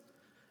place.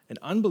 and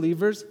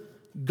unbelievers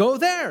go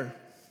there.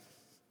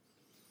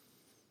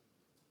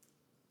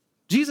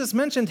 Jesus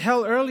mentioned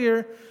hell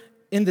earlier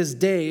in this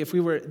day, if we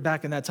were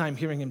back in that time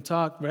hearing him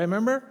talk,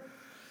 remember?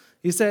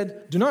 He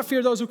said, do not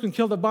fear those who can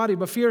kill the body,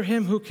 but fear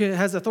him who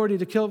has authority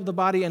to kill the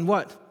body and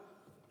what?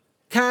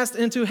 Cast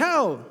into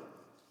hell.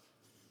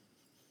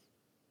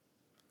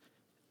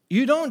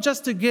 You don't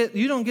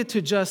get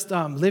to just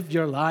live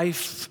your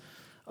life.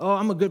 Oh,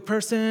 I'm a good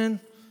person.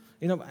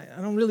 I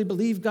don't really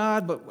believe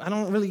God, but I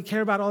don't really care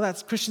about all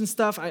that Christian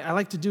stuff. I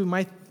like to do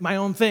my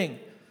own thing.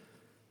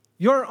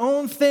 Your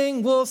own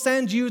thing will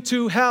send you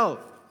to hell.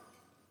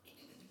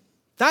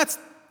 That's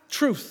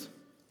truth.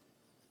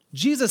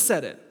 Jesus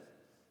said it.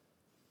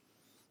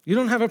 You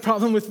don't have a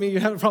problem with me, you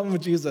have a problem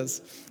with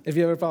Jesus, if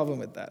you have a problem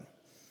with that.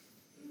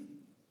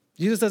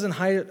 Jesus doesn't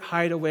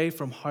hide away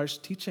from harsh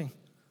teaching.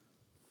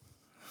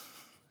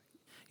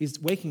 He's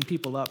waking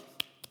people up.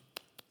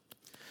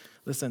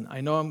 Listen,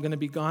 I know I'm going to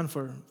be gone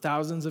for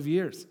thousands of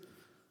years,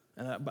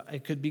 but I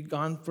could be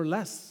gone for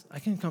less. I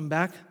can come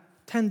back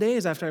 10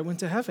 days after I went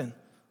to heaven.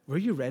 Were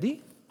you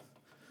ready?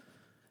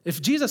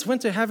 If Jesus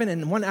went to heaven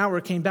and in 1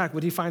 hour came back,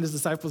 would he find his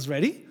disciples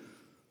ready?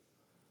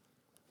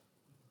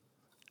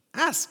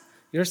 Ask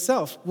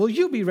yourself, will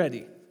you be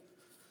ready?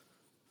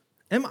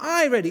 Am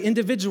I ready?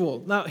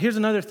 Individual. Now, here's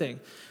another thing.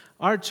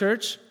 Our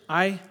church,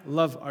 I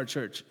love our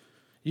church.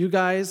 You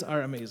guys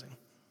are amazing.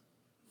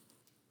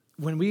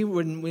 When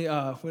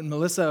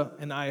Melissa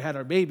and I had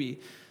our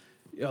baby,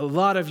 a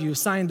lot of you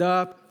signed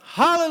up.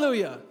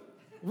 Hallelujah!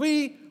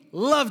 We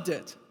loved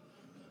it.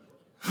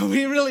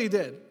 We really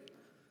did.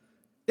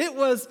 It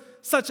was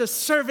such a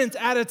servant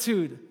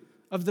attitude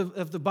of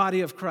the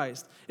body of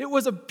Christ. It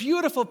was a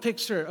beautiful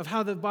picture of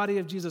how the body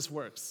of Jesus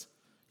works.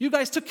 You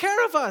guys took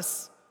care of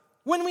us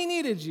when we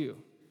needed you.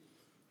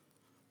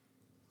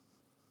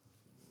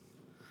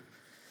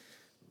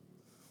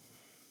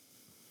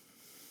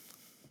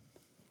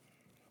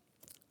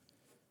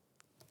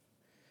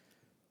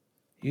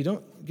 You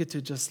don't get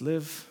to just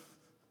live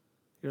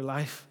your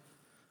life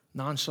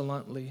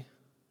nonchalantly,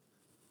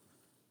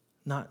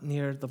 not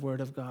near the Word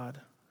of God,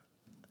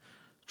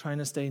 trying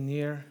to stay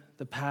near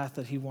the path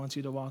that He wants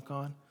you to walk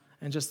on,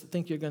 and just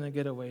think you're going to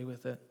get away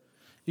with it.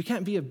 You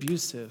can't be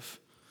abusive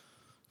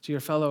to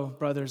your fellow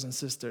brothers and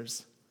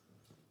sisters.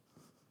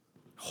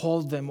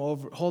 Hold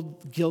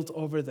guilt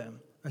over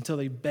them until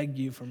they beg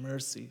you for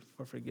mercy,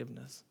 for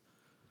forgiveness.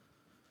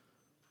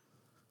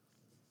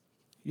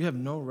 You have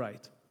no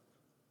right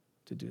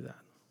to do that.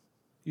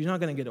 You're not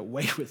going to get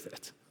away with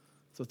it.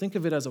 So think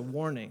of it as a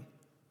warning.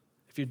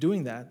 If you're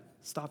doing that,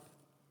 stop.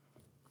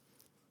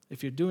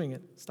 If you're doing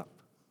it, stop.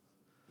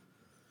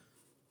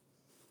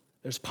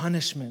 There's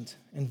punishment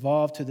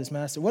involved to this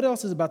master. What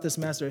else is about this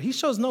master? He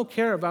shows no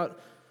care about,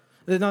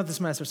 not this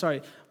master,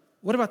 sorry.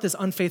 What about this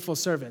unfaithful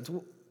servant?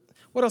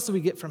 What else do we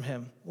get from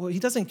him? Well, he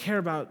doesn't care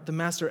about the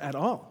master at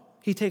all.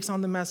 He takes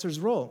on the master's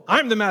role.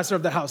 I'm the master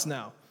of the house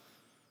now.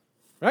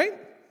 Right?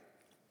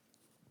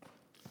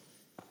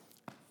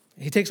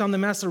 He takes on the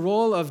master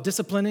role of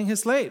disciplining his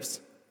slaves.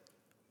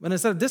 But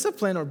instead of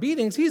discipline or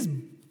beatings, he's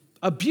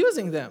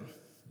abusing them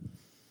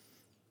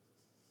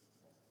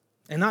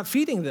and not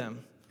feeding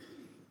them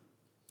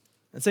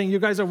and saying, you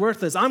guys are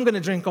worthless. I'm going to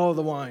drink all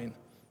the wine.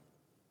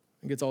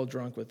 And gets all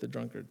drunk with the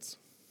drunkards.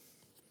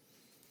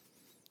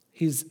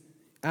 He's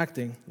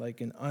acting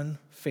like an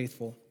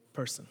unfaithful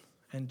person.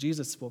 And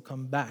Jesus will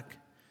come back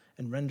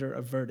and render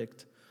a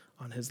verdict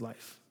on his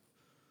life.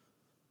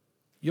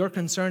 Your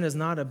concern is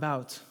not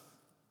about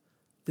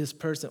this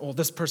person,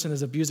 this person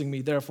is abusing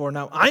me, therefore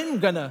now I'm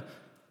going to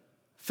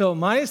fill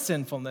my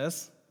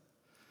sinfulness.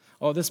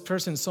 Oh, this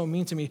person is so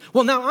mean to me.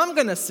 Well, now I'm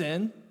going to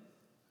sin.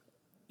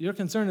 Your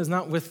concern is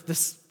not with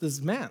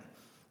this man,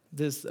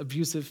 this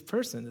abusive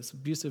person, this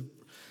abusive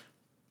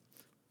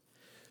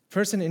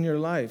person in your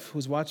life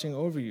who's watching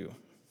over you.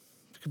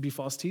 It could be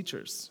false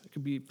teachers. It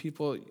could be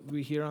people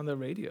we hear on the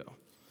radio.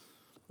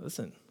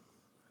 Listen,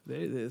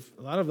 a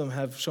lot of them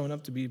have shown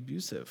up to be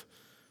abusive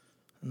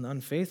and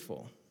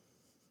unfaithful.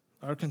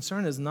 Our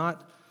concern is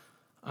not,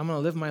 I'm going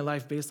to live my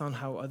life based on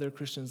how other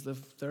Christians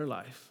live their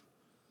life.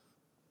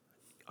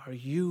 Are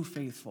you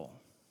faithful?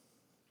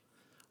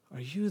 Are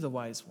you the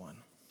wise one?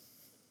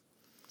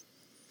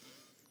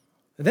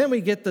 And then we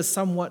get the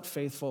somewhat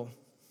faithful.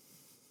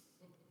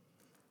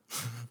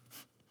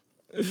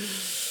 Let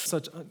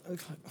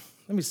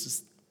me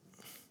just,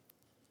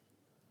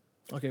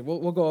 okay,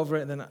 we'll go over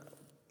it and then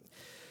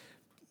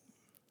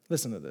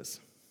listen to this.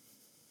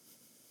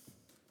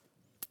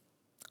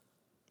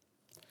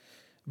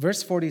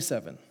 Verse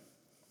 47,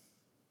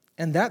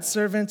 and that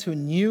servant who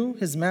knew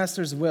his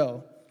master's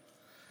will,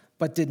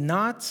 but did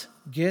not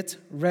get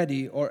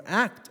ready or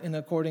act in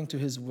according to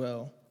his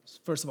will.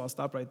 First of all,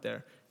 stop right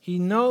there. He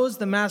knows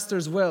the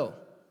master's will.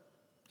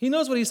 He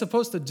knows what he's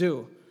supposed to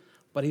do,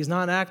 but he's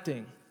not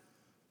acting.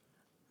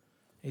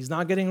 He's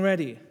not getting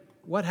ready.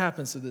 What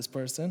happens to this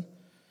person?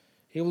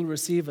 He will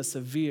receive a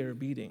severe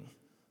beating.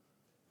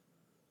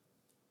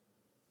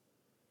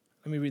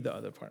 Let me read the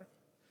other part.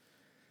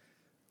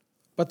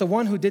 But the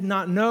one who did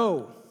not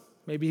know,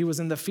 Maybe he was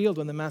in the field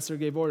when the master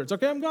gave orders.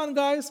 Okay, I'm gone,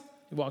 guys.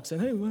 He walks in.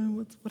 Hey,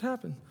 what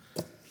happened?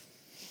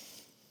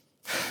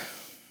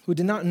 Who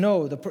did not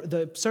know.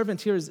 The servant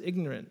here is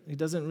ignorant. He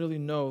doesn't really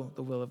know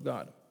the will of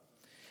God.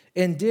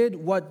 And did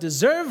what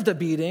deserved a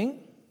beating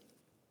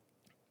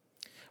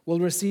will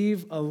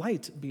receive a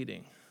light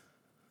beating.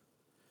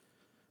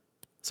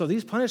 So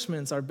these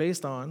punishments are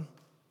based on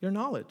your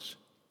knowledge.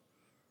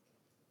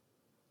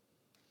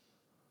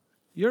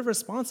 You're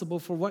responsible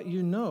for what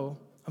you know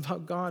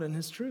about God and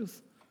his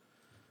truth.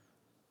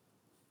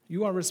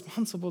 You are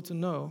responsible to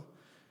know.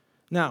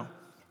 Now,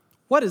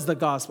 what is the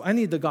gospel? I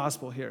need the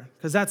gospel here,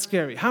 because that's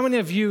scary. How many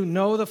of you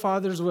know the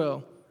Father's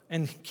will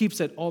and keeps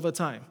it all the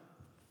time?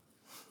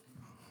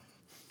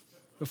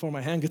 Before my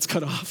hand gets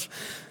cut off.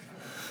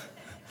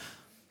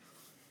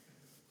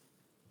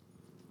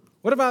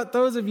 What about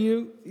those of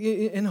you,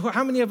 and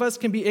how many of us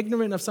can be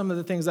ignorant of some of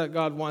the things that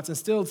God wants and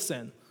still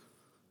sin?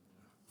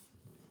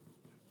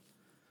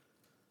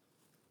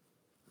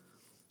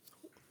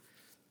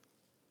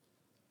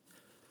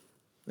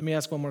 Let me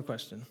ask one more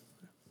question.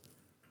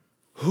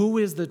 Who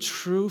is the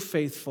true,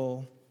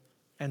 faithful,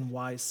 and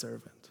wise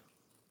servant?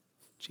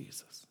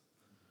 Jesus.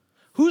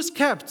 Who's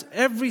kept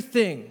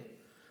everything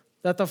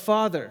that the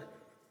Father's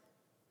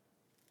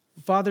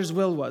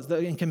will was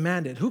and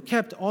commanded? Who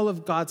kept all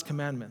of God's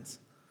commandments?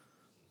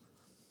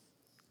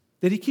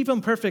 Did he keep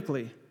them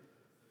perfectly?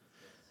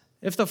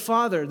 If the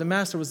Father, the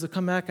Master, was to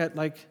come back at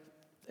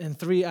in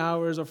 3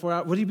 hours or 4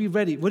 hours, would he be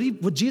ready?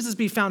 Would Jesus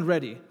be found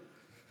ready?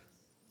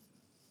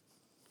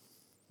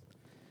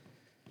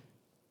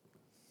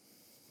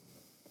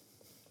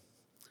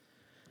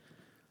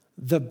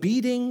 The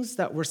beatings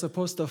that were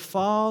supposed to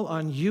fall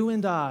on you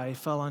and I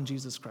fell on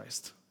Jesus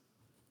Christ.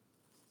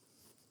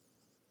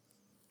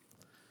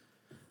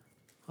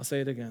 I'll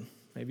say it again.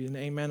 Maybe an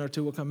amen or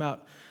two will come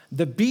out.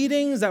 The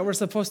beatings that were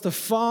supposed to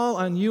fall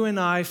on you and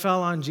I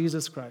fell on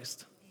Jesus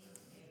Christ.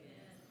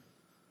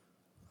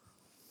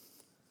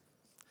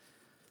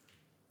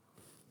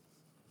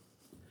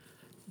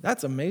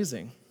 That's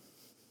amazing.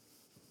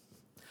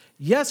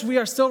 Yes, we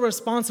are still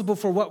responsible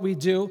for what we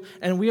do,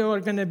 and we are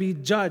going to be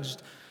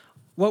judged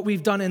what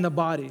we've done in the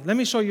body. Let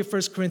me show you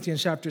 1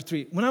 Corinthians chapter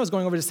 3. When I was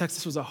going over this text,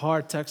 this was a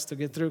hard text to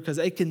get through because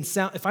it can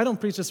sound, if I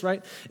don't preach this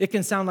right, it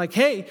can sound like,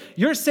 hey,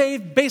 you're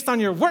saved based on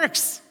your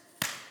works.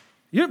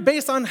 You're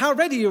based on how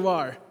ready you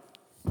are.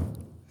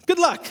 Good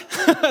luck.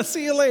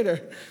 See you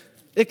later.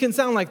 It can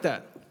sound like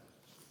that.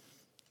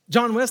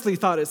 John Wesley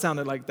thought it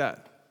sounded like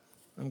that.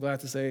 I'm glad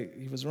to say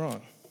he was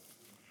wrong.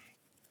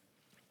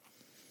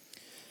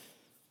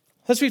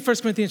 Let's read 1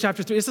 Corinthians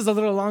chapter 3. This is a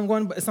little long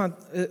one, but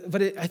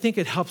I think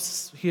it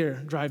helps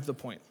here drive the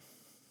point.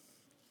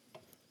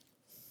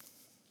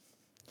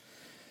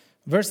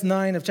 Verse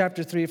 9 of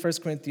chapter 3, 1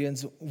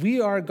 Corinthians, we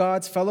are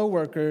God's fellow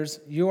workers,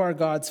 you are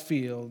God's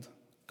field,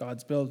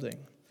 God's building.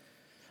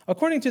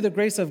 According to the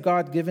grace of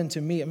God given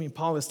to me,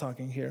 Paul is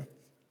talking here,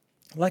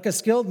 like a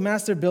skilled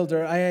master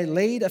builder, I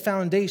laid a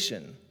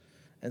foundation,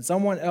 and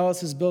someone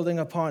else is building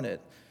upon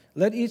it.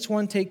 Let each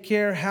one take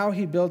care how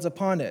he builds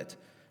upon it.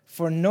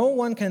 For no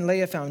one can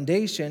lay a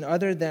foundation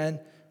other than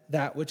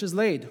that which is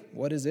laid.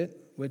 What is it?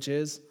 Which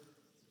is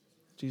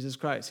Jesus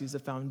Christ. He's the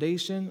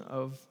foundation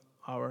of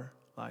our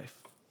life,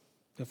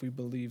 if we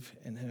believe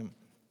in him.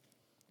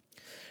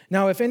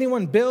 Now, if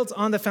anyone builds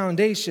on the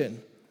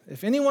foundation,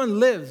 if anyone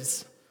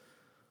lives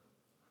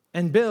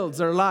and builds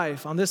their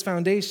life on this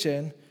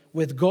foundation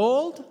with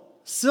gold,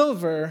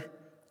 silver,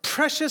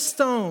 precious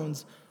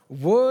stones,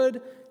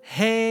 wood,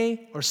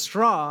 hay, or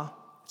straw,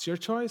 it's your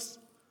choice.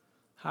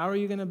 How are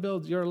you going to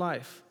build your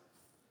life?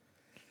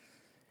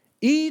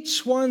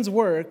 Each one's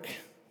work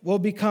will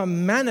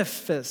become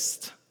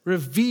manifest,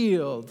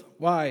 revealed.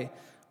 Why?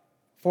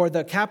 For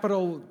the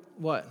capital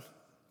what?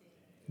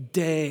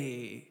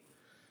 Day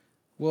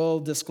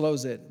will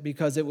disclose it,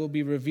 because it will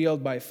be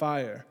revealed by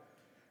fire.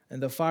 And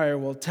the fire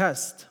will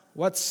test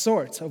what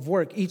sort of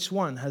work each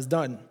one has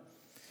done.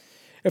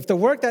 If the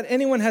work that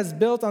anyone has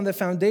built on the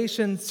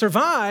foundation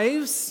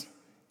survives,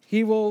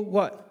 he will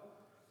what?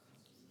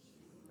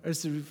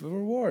 Receive a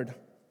reward.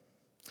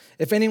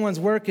 If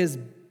anyone's work is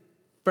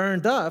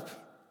burned up,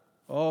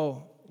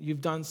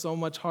 you've done so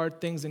much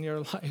hard things in your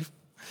life.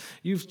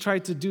 You've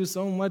tried to do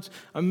so much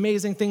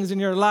amazing things in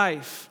your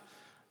life.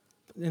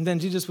 And then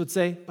Jesus would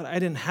say, but I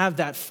didn't have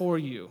that for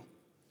you.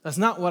 That's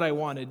not what I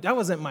wanted. That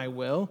wasn't my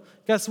will.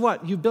 Guess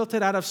what? You built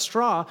it out of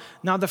straw.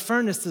 Now the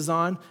furnace is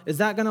on. Is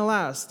that going to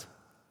last?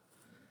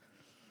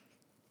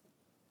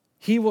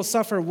 He will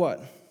suffer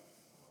what?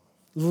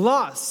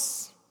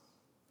 Loss.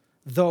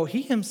 Though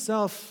he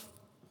himself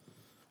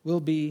will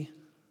be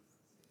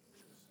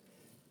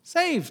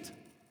saved.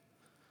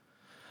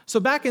 So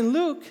back in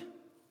Luke,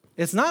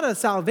 it's not a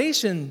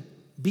salvation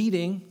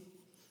beating.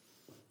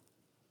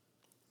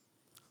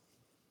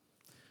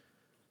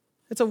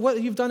 It's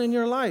what you've done in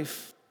your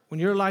life. When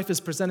your life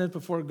is presented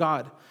before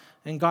God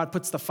and God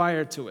puts the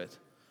fire to it,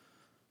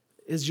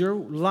 is your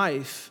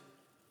life,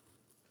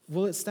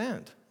 will it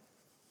stand?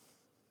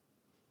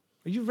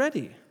 Are you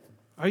ready?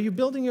 Are you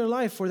building your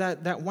life for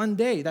that one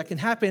day that can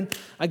happen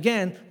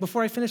again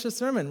before I finish the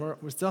sermon?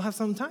 We still have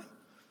some time.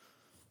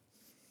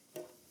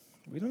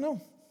 We don't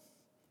know.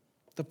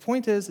 The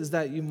point is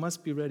that you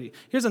must be ready.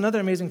 Here's another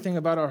amazing thing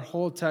about our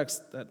whole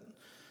text, that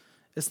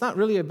it's not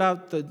really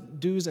about the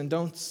do's and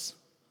don'ts.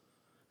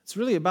 It's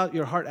really about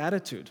your heart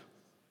attitude.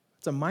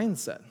 It's a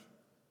mindset.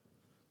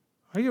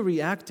 Are you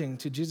reacting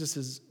to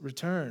Jesus'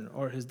 return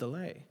or his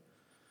delay?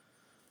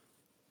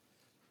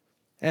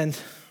 And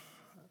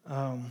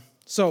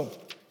so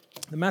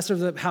the master of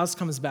the house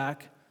comes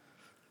back,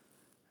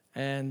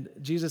 and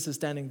Jesus is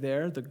standing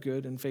there, the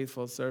good and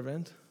faithful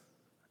servant,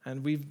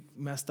 and we've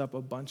messed up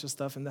a bunch of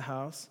stuff in the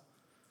house.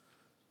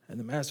 And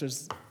the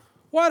master's,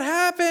 what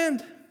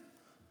happened?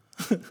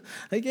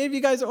 I gave you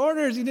guys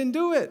orders, you didn't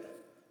do it.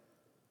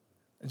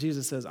 And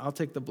Jesus says, I'll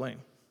take the blame.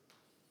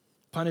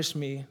 Punish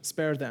me,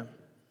 spare them.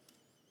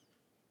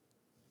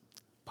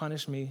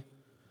 Punish me,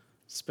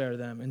 spare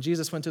them. And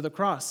Jesus went to the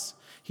cross.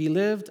 He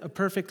lived a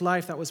perfect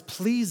life that was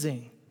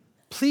pleasing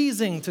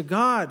to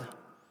God.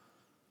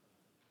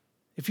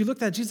 If you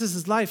looked at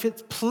Jesus' life,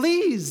 it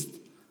pleased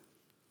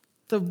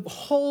the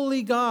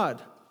holy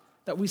God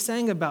that we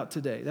sang about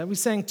today, that we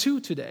sang to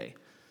today.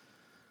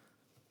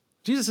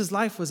 Jesus'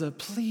 life was a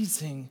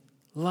pleasing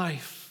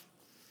life.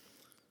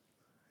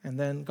 And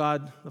then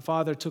God, the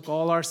Father, took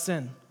all our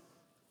sin,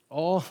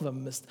 all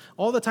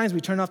the times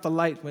we turned off the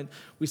light when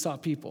we saw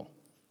people.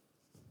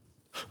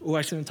 Oh,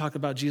 I shouldn't talk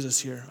about Jesus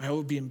here. I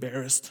would be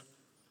embarrassed.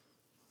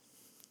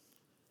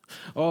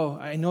 Oh,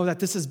 I know that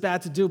this is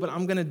bad to do, but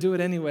I'm going to do it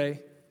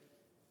anyway.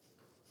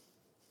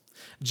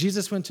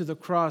 Jesus went to the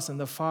cross, and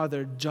the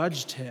Father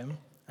judged him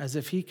as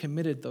if he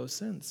committed those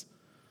sins.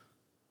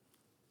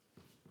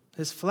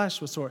 His flesh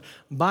was sore.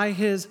 By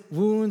his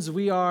wounds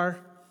we are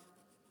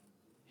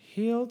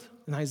healed.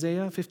 In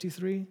Isaiah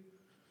 53,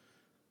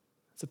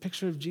 it's a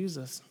picture of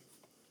Jesus.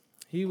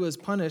 He was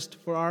punished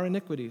for our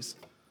iniquities.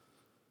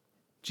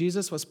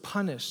 Jesus was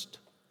punished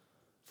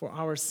for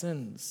our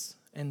sins,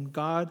 and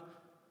God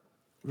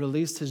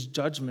released his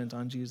judgment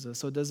on Jesus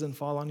so it doesn't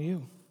fall on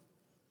you.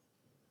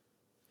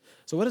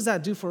 So what does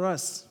that do for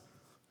us?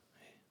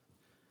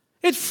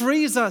 It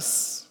frees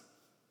us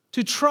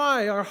to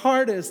try our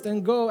hardest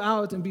and go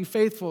out and be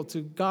faithful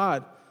to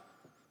God,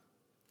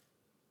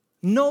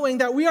 knowing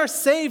that we are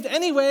saved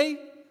anyway.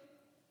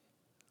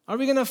 Are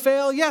we going to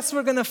fail? Yes,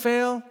 we're going to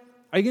fail.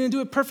 Are you going to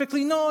do it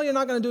perfectly? No, you're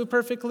not going to do it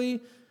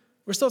perfectly.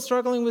 We're still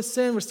struggling with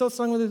sin. We're still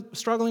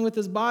struggling with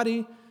this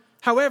body.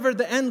 However,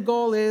 the end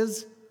goal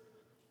is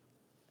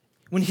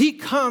when he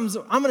comes,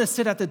 I'm going to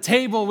sit at the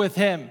table with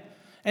him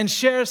and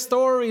share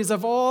stories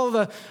of all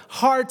the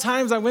hard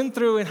times I went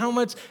through and how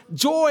much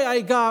joy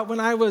I got when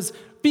I was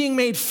being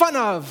made fun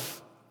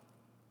of.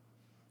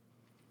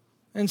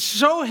 And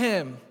show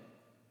him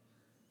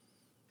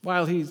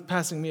while he's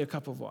passing me a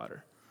cup of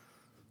water.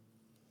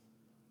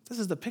 This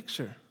is the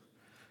picture.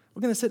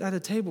 We're going to sit at a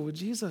table with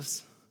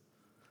Jesus.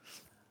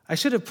 I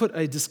should have put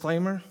a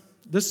disclaimer.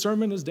 This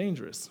sermon is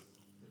dangerous.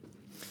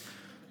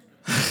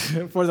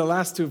 For the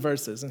last two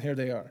verses, and here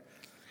they are.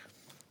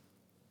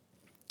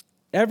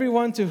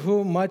 Everyone to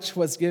whom much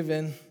was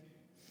given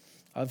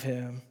of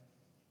him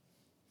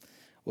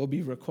will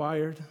be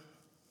required,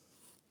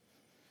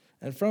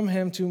 and from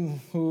him to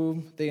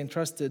whom they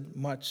entrusted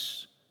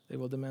much, they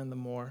will demand the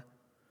more.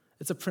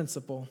 It's a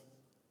principle.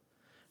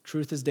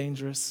 Truth is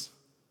dangerous.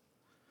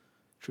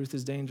 Truth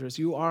is dangerous.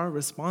 You are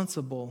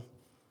responsible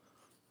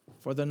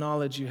for the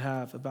knowledge you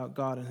have about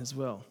God and his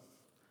will.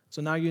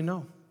 So now you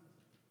know.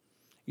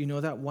 You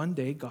know that one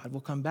day God will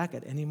come back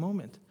at any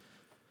moment.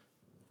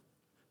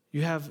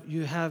 You have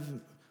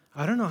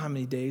I don't know how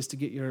many days to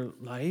get your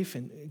life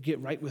and get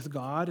right with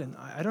God, and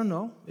I don't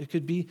know. It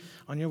could be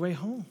on your way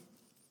home.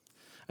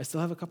 I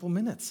still have a couple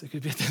minutes. It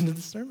could be at the end of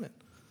the sermon.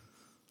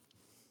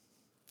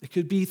 It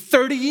could be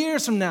 30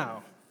 years from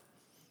now.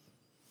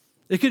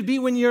 It could be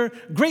when your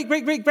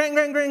grandkids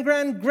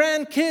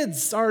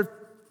are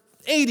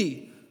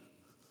 80.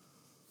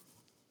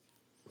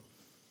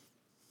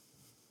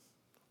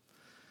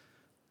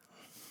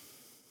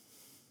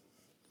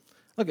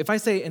 Look, if I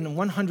say in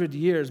 100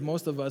 years,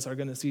 most of us are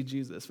going to see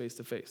Jesus face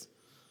to face.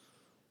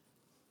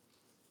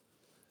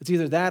 It's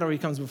either that or he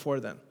comes before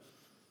then.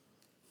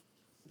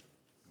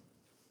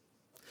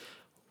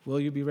 Will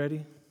you be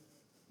ready?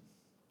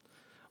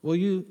 Will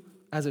you,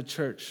 as a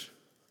church,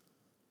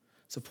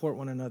 support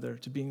one another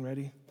to being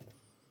ready?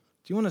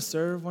 Do you want to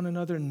serve one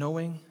another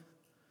knowing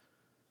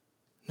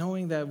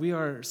that we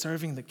are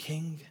serving the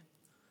King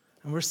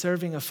and we're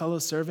serving a fellow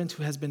servant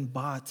who has been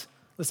bought?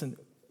 Listen,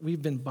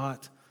 we've been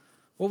bought.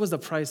 What was the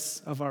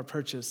price of our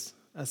purchase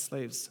as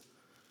slaves?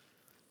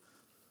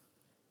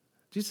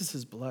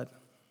 Jesus' blood.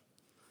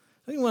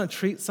 Don't you want to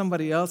treat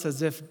somebody else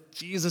as if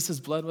Jesus'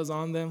 blood was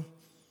on them?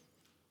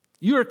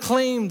 You are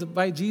claimed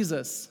by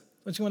Jesus.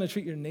 Don't you want to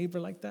treat your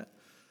neighbor like that?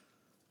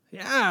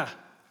 Yeah.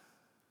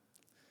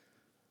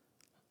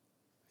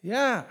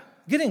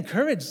 Get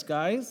encouraged,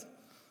 guys.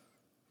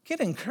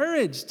 Get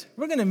encouraged.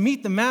 We're going to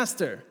meet the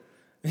master,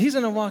 and he's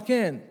going to walk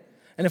in.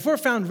 And if we're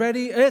found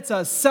ready, it's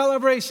a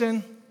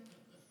celebration.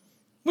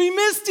 We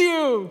missed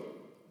you.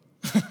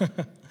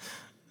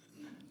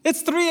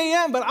 It's 3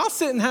 a.m., but I'll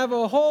sit and have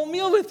a whole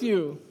meal with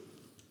you.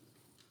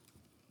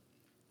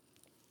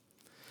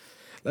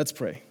 Let's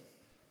pray.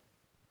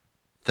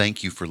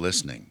 Thank you for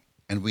listening,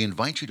 and we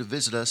invite you to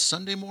visit us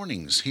Sunday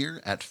mornings here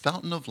at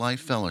Fountain of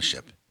Life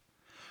Fellowship.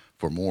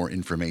 For more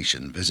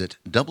information, visit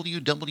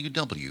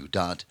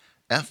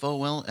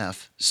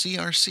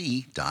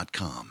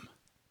www.folfcrc.com.